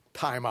is,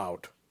 time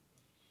out.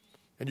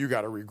 And you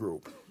got to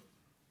regroup.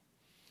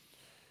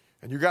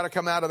 And you got to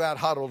come out of that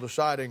huddle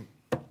deciding,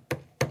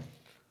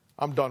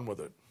 I'm done with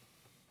it.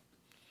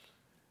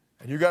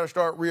 And you got to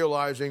start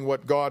realizing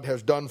what God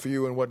has done for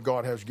you and what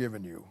God has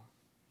given you.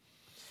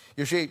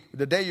 You see,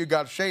 the day you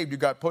got saved, you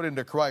got put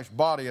into Christ's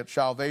body at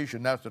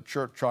salvation. That's the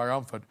church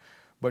triumphant.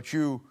 But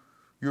you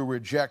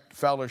reject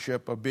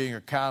fellowship of being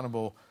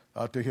accountable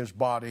to his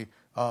body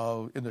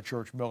in the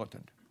church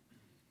militant.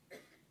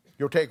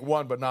 You'll take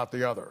one but not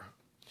the other.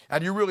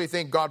 And you really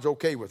think God's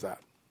okay with that?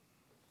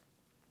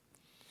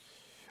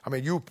 I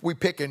mean, we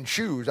pick and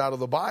choose out of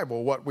the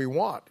Bible what we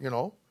want,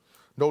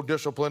 No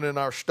discipline in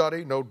our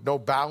study, no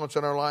balance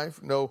in our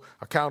life, no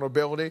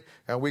accountability,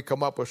 and we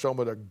come up with some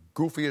of the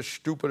goofiest,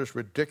 stupidest,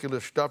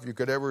 ridiculous stuff you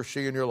could ever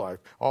see in your life,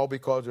 all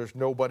because there's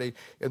nobody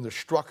in the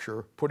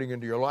structure putting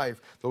into your life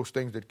those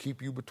things that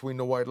keep you between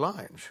the white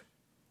lines.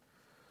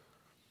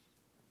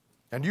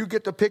 And you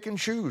get to pick and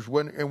choose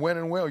when and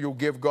where you'll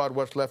give God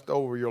what's left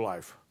over your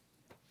life.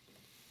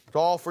 It's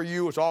all for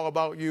you. It's all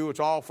about you. It's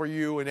all for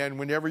you. And then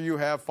whenever you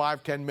have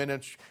 5-10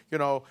 minutes,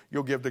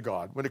 you'll give to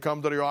God. When it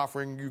comes to the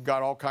offering, you've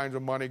got all kinds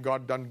of money.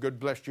 God done good,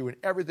 blessed you in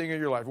everything in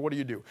your life. What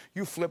do?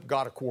 You flip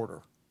God a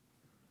quarter.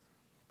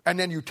 And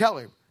then you tell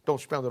him, don't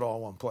spend it all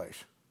in one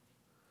place.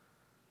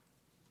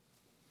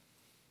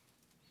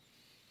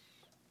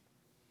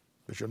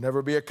 Because you'll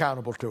never be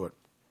accountable to it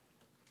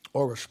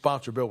or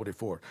responsibility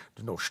for it.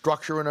 There's no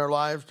structure in our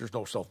lives. There's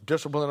no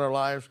self-discipline in our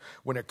lives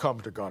when it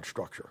comes to God's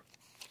structure.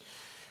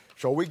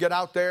 So we get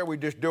out there, we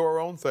just do our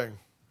own thing.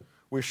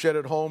 We sit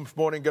at home this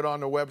morning, get on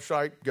the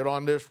website, get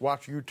on this,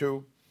 watch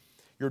YouTube.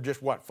 You're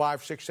just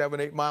 5, 6, 7,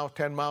 8 miles,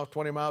 10 miles,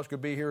 20 miles,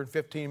 could be here in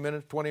 15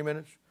 minutes, 20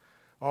 minutes.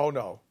 Oh,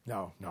 no.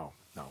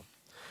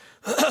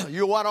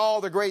 You want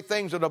all the great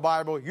things of the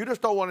Bible. You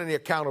just don't want any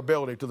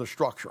accountability to the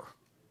structure.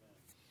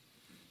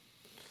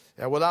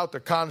 And without the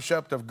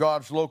concept of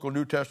God's local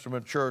New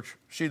Testament church,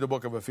 see the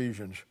book of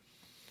Ephesians.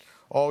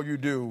 All you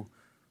do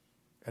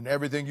and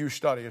everything you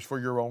study is for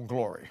your own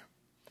glory.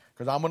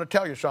 Because I'm going to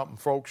tell you something,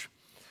 folks,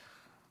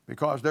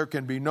 because there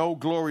can be no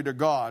glory to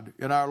God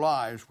in our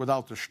lives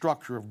without the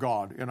structure of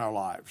God in our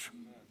lives.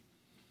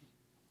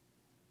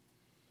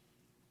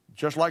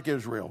 Just like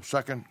Israel,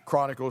 2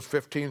 Chronicles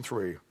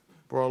 15:3.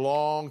 For a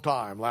long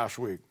time last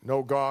week,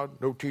 no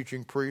God, no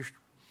teaching priest,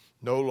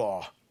 no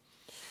law.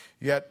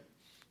 Yet,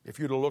 if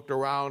you'd have looked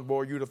around,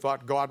 boy, you'd have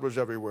thought God was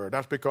everywhere.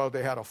 That's because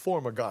they had a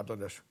form of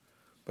godliness,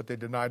 but they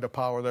denied the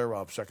power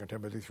thereof, 2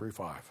 Timothy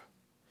 3:5.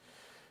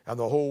 And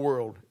the whole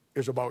world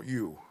is about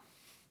you.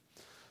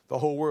 The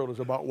whole world is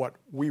about what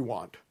we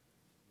want.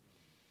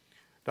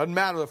 Doesn't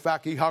matter the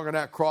fact he hung on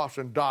that cross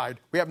and died.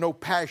 We have no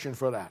passion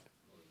for that.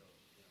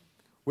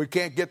 We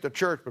can't get to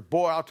church, but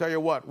boy, I'll tell you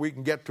what, we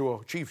can get to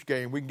a Chiefs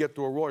game. We can get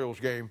to a Royals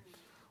game.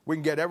 We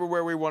can get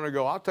everywhere we want to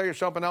go. I'll tell you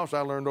something else I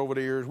learned over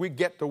the years. We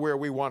get to where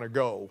we want to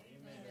go.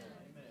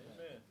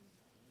 Amen.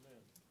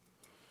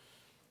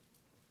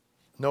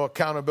 No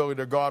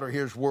accountability to God or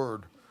his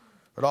word.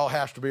 It all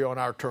has to be on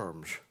our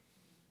terms.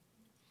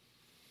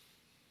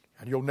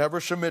 And you'll never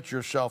submit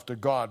yourself to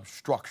God's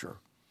structure,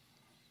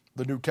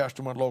 the New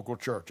Testament local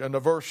church. And the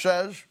verse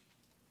says,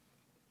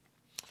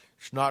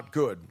 it's not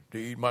good to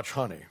eat much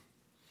honey.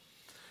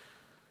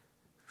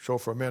 So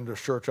for men to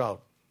search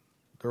out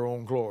their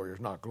own glory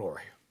is not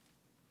glory.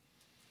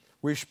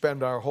 We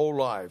spend our whole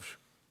lives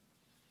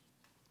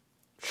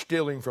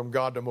stealing from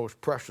God the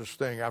most precious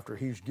thing after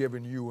he's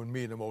given you and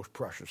me the most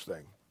precious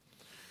thing.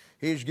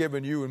 He's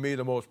given you and me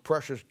the most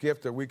precious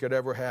gift that we could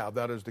ever have.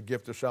 That is the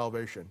gift of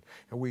salvation.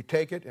 And we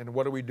take it, and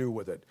what do we do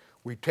with it?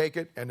 We take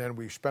it, and then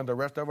we spend the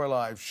rest of our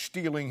lives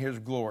stealing his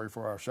glory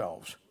for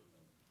ourselves.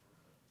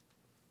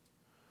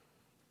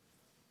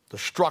 The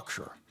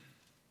structure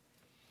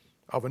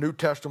of a New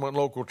Testament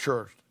local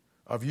church,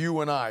 of you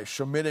and I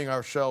submitting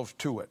ourselves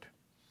to it.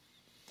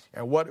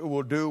 And what it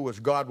will do is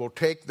God will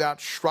take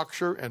that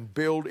structure and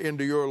build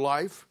into your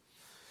life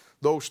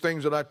those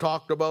things that I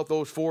talked about,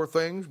 those 4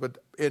 things, but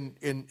in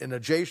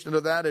adjacent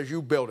to that, as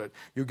you build it,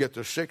 you get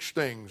the 6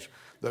 things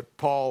that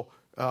Paul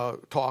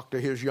talked to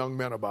his young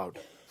men about.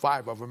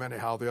 5 of them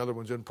anyhow, the other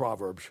one's in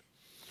Proverbs.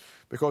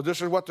 Because this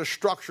is what the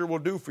structure will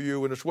do for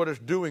you, and it's what it's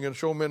doing in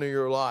so many of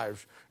your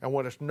lives, and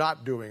what it's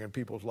not doing in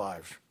people's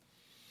lives.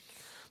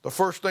 The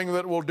first thing that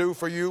it will do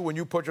for you when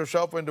you put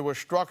yourself into a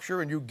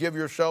structure and you give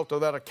yourself to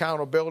that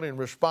accountability and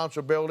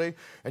responsibility,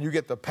 and you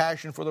get the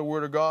passion for the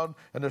Word of God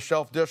and the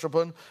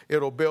self-discipline,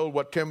 it'll build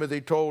what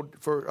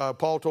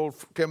Paul told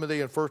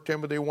Timothy in 1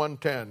 Timothy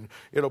 1:10.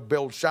 It'll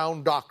build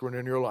sound doctrine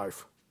in your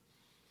life.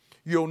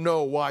 You'll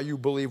know why you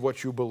believe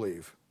what you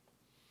believe.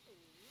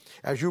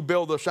 As you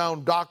build the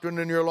sound doctrine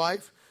in your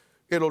life,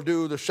 it'll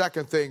do the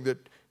second thing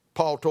that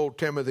Paul told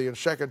Timothy in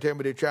 2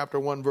 Timothy chapter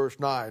 1, verse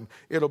 9.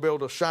 It'll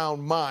build a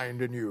sound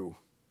mind in you.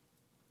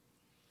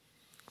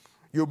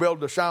 You build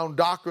the sound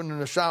doctrine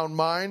and a sound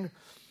mind,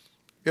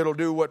 it'll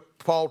do what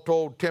Paul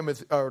told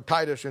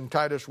Titus in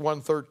Titus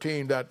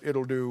 1:13 that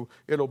it'll do.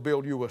 It'll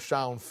build you a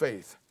sound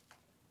faith.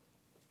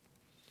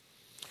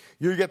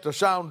 You get the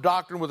sound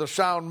doctrine with a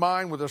sound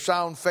mind, with a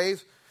sound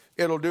faith,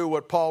 it'll do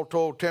what Paul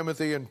told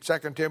Timothy in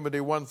 2 Timothy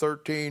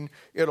 1:13.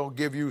 It'll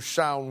give you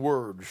sound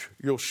words.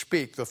 You'll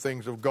speak the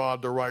things of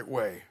God the right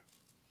way.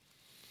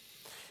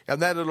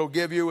 And then it'll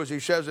give you, as he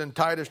says in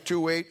Titus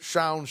 2:8,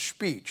 sound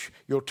speech.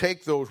 You'll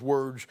take those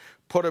words,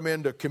 put them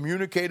into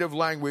communicative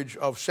language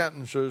of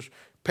sentences,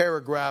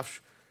 paragraphs,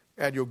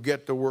 and you'll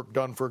get the work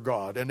done for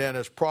God. And then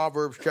as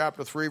Proverbs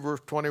chapter 3, verse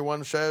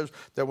 21 says,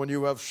 that when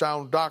you have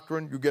sound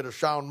doctrine, you get a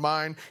sound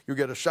mind, you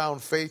get a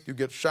sound faith, you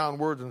get sound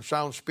words and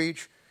sound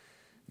speech.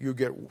 You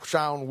get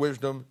sound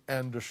wisdom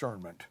and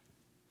discernment.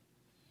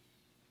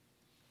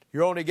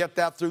 You only get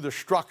that through the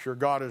structure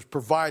God has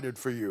provided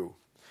for you.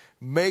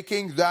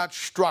 Making that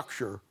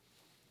structure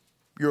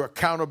your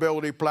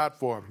accountability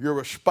platform, your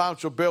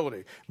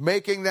responsibility.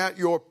 Making that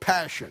your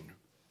passion.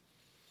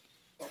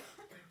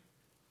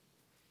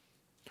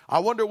 I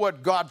wonder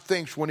what God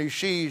thinks when he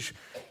sees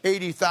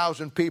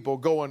 80,000 people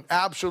going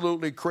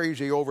absolutely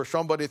crazy over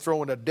somebody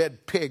throwing a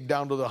dead pig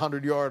down to the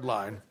 100-yard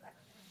line.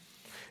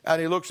 And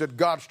he looks at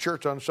God's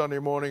church on Sunday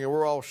morning, and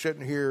we're all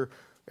sitting here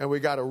And we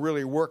got to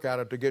really work at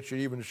it to get you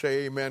to even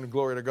say amen,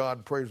 glory to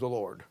God, praise the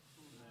Lord.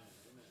 Amen.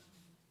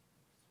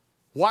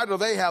 Why do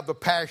they have the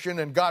passion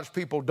and God's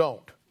people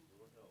don't?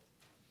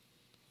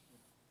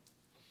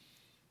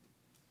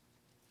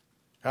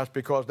 That's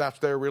because that's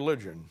their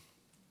religion.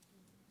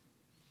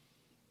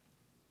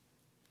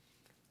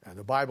 And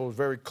the Bible is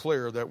very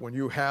clear that when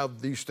you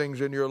have these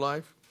things in your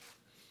life,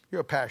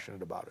 you're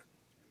passionate about it.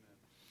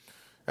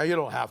 Now, you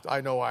don't have to.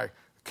 I know I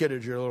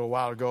kidded you a little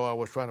while ago. I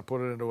was trying to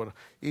put it into an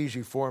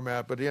easy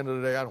format, but at the end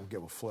of the day, I don't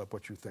give a flip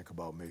what you think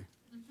about me.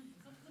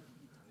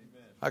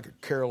 I could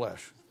care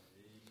less.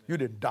 You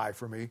didn't die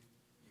for me.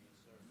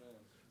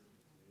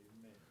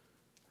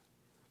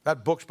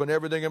 That book's been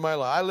everything in my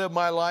life. I live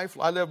my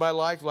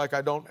life like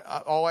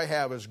all I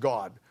have is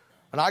God.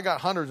 And I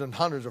got hundreds and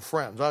hundreds of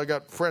friends. I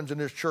got friends in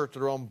this church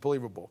that are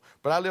unbelievable.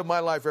 But I live my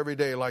life every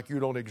day like you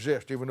don't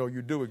exist, even though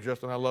you do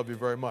exist, and I love you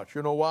very much.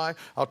 You know why?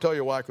 I'll tell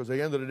you why, because at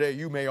the end of the day,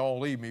 you may all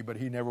leave me, but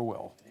he never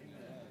will.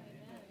 Amen.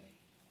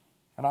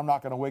 And I'm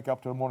not going to wake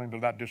up to the morning to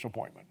that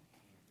disappointment.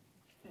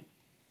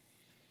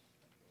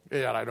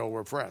 Yeah, I know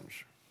we're friends.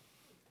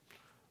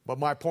 But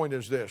my point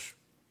is this.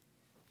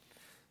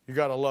 You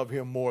got to love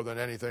him more than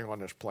anything on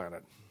this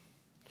planet.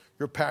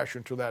 Your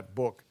passion to that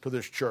book, to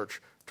this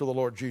church, to the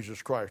Lord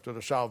Jesus Christ, to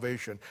the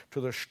salvation, to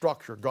the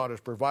structure God has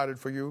provided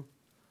for you.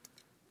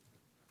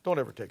 Don't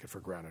ever take it for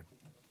granted.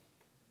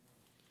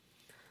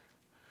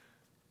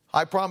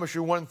 I promise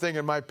you one thing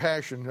in my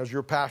passion as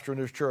your pastor in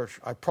this church.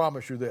 I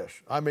promise you this.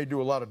 I may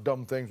do a lot of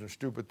dumb things and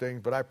stupid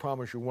things, but I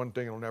promise you one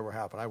thing will never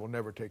happen. I will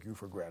never take you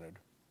for granted.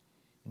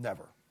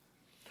 Never.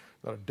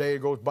 Not a day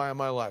goes by in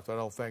my life that I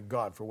don't thank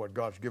God for what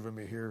God's given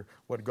me here,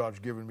 what God's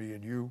given me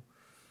in you,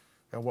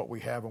 and what we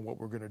have and what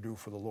we're going to do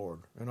for the Lord.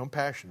 And I'm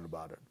passionate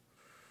about it.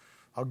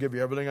 I'll give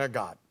you everything I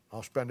got.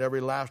 I'll spend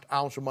every last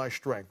ounce of my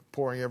strength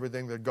pouring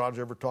everything that God's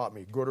ever taught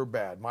me, good or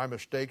bad, my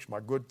mistakes, my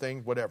good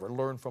things, whatever.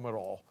 Learn from it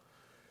all.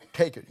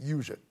 Take it,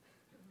 use it,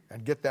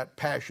 and get that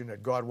passion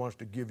that God wants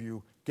to give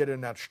you. Get in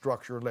that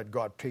structure, let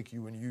God take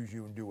you and use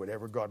you and do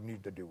whatever God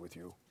needs to do with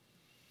you.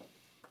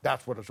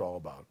 That's what it's all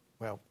about.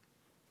 Well,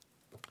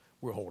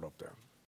 we'll hold up there.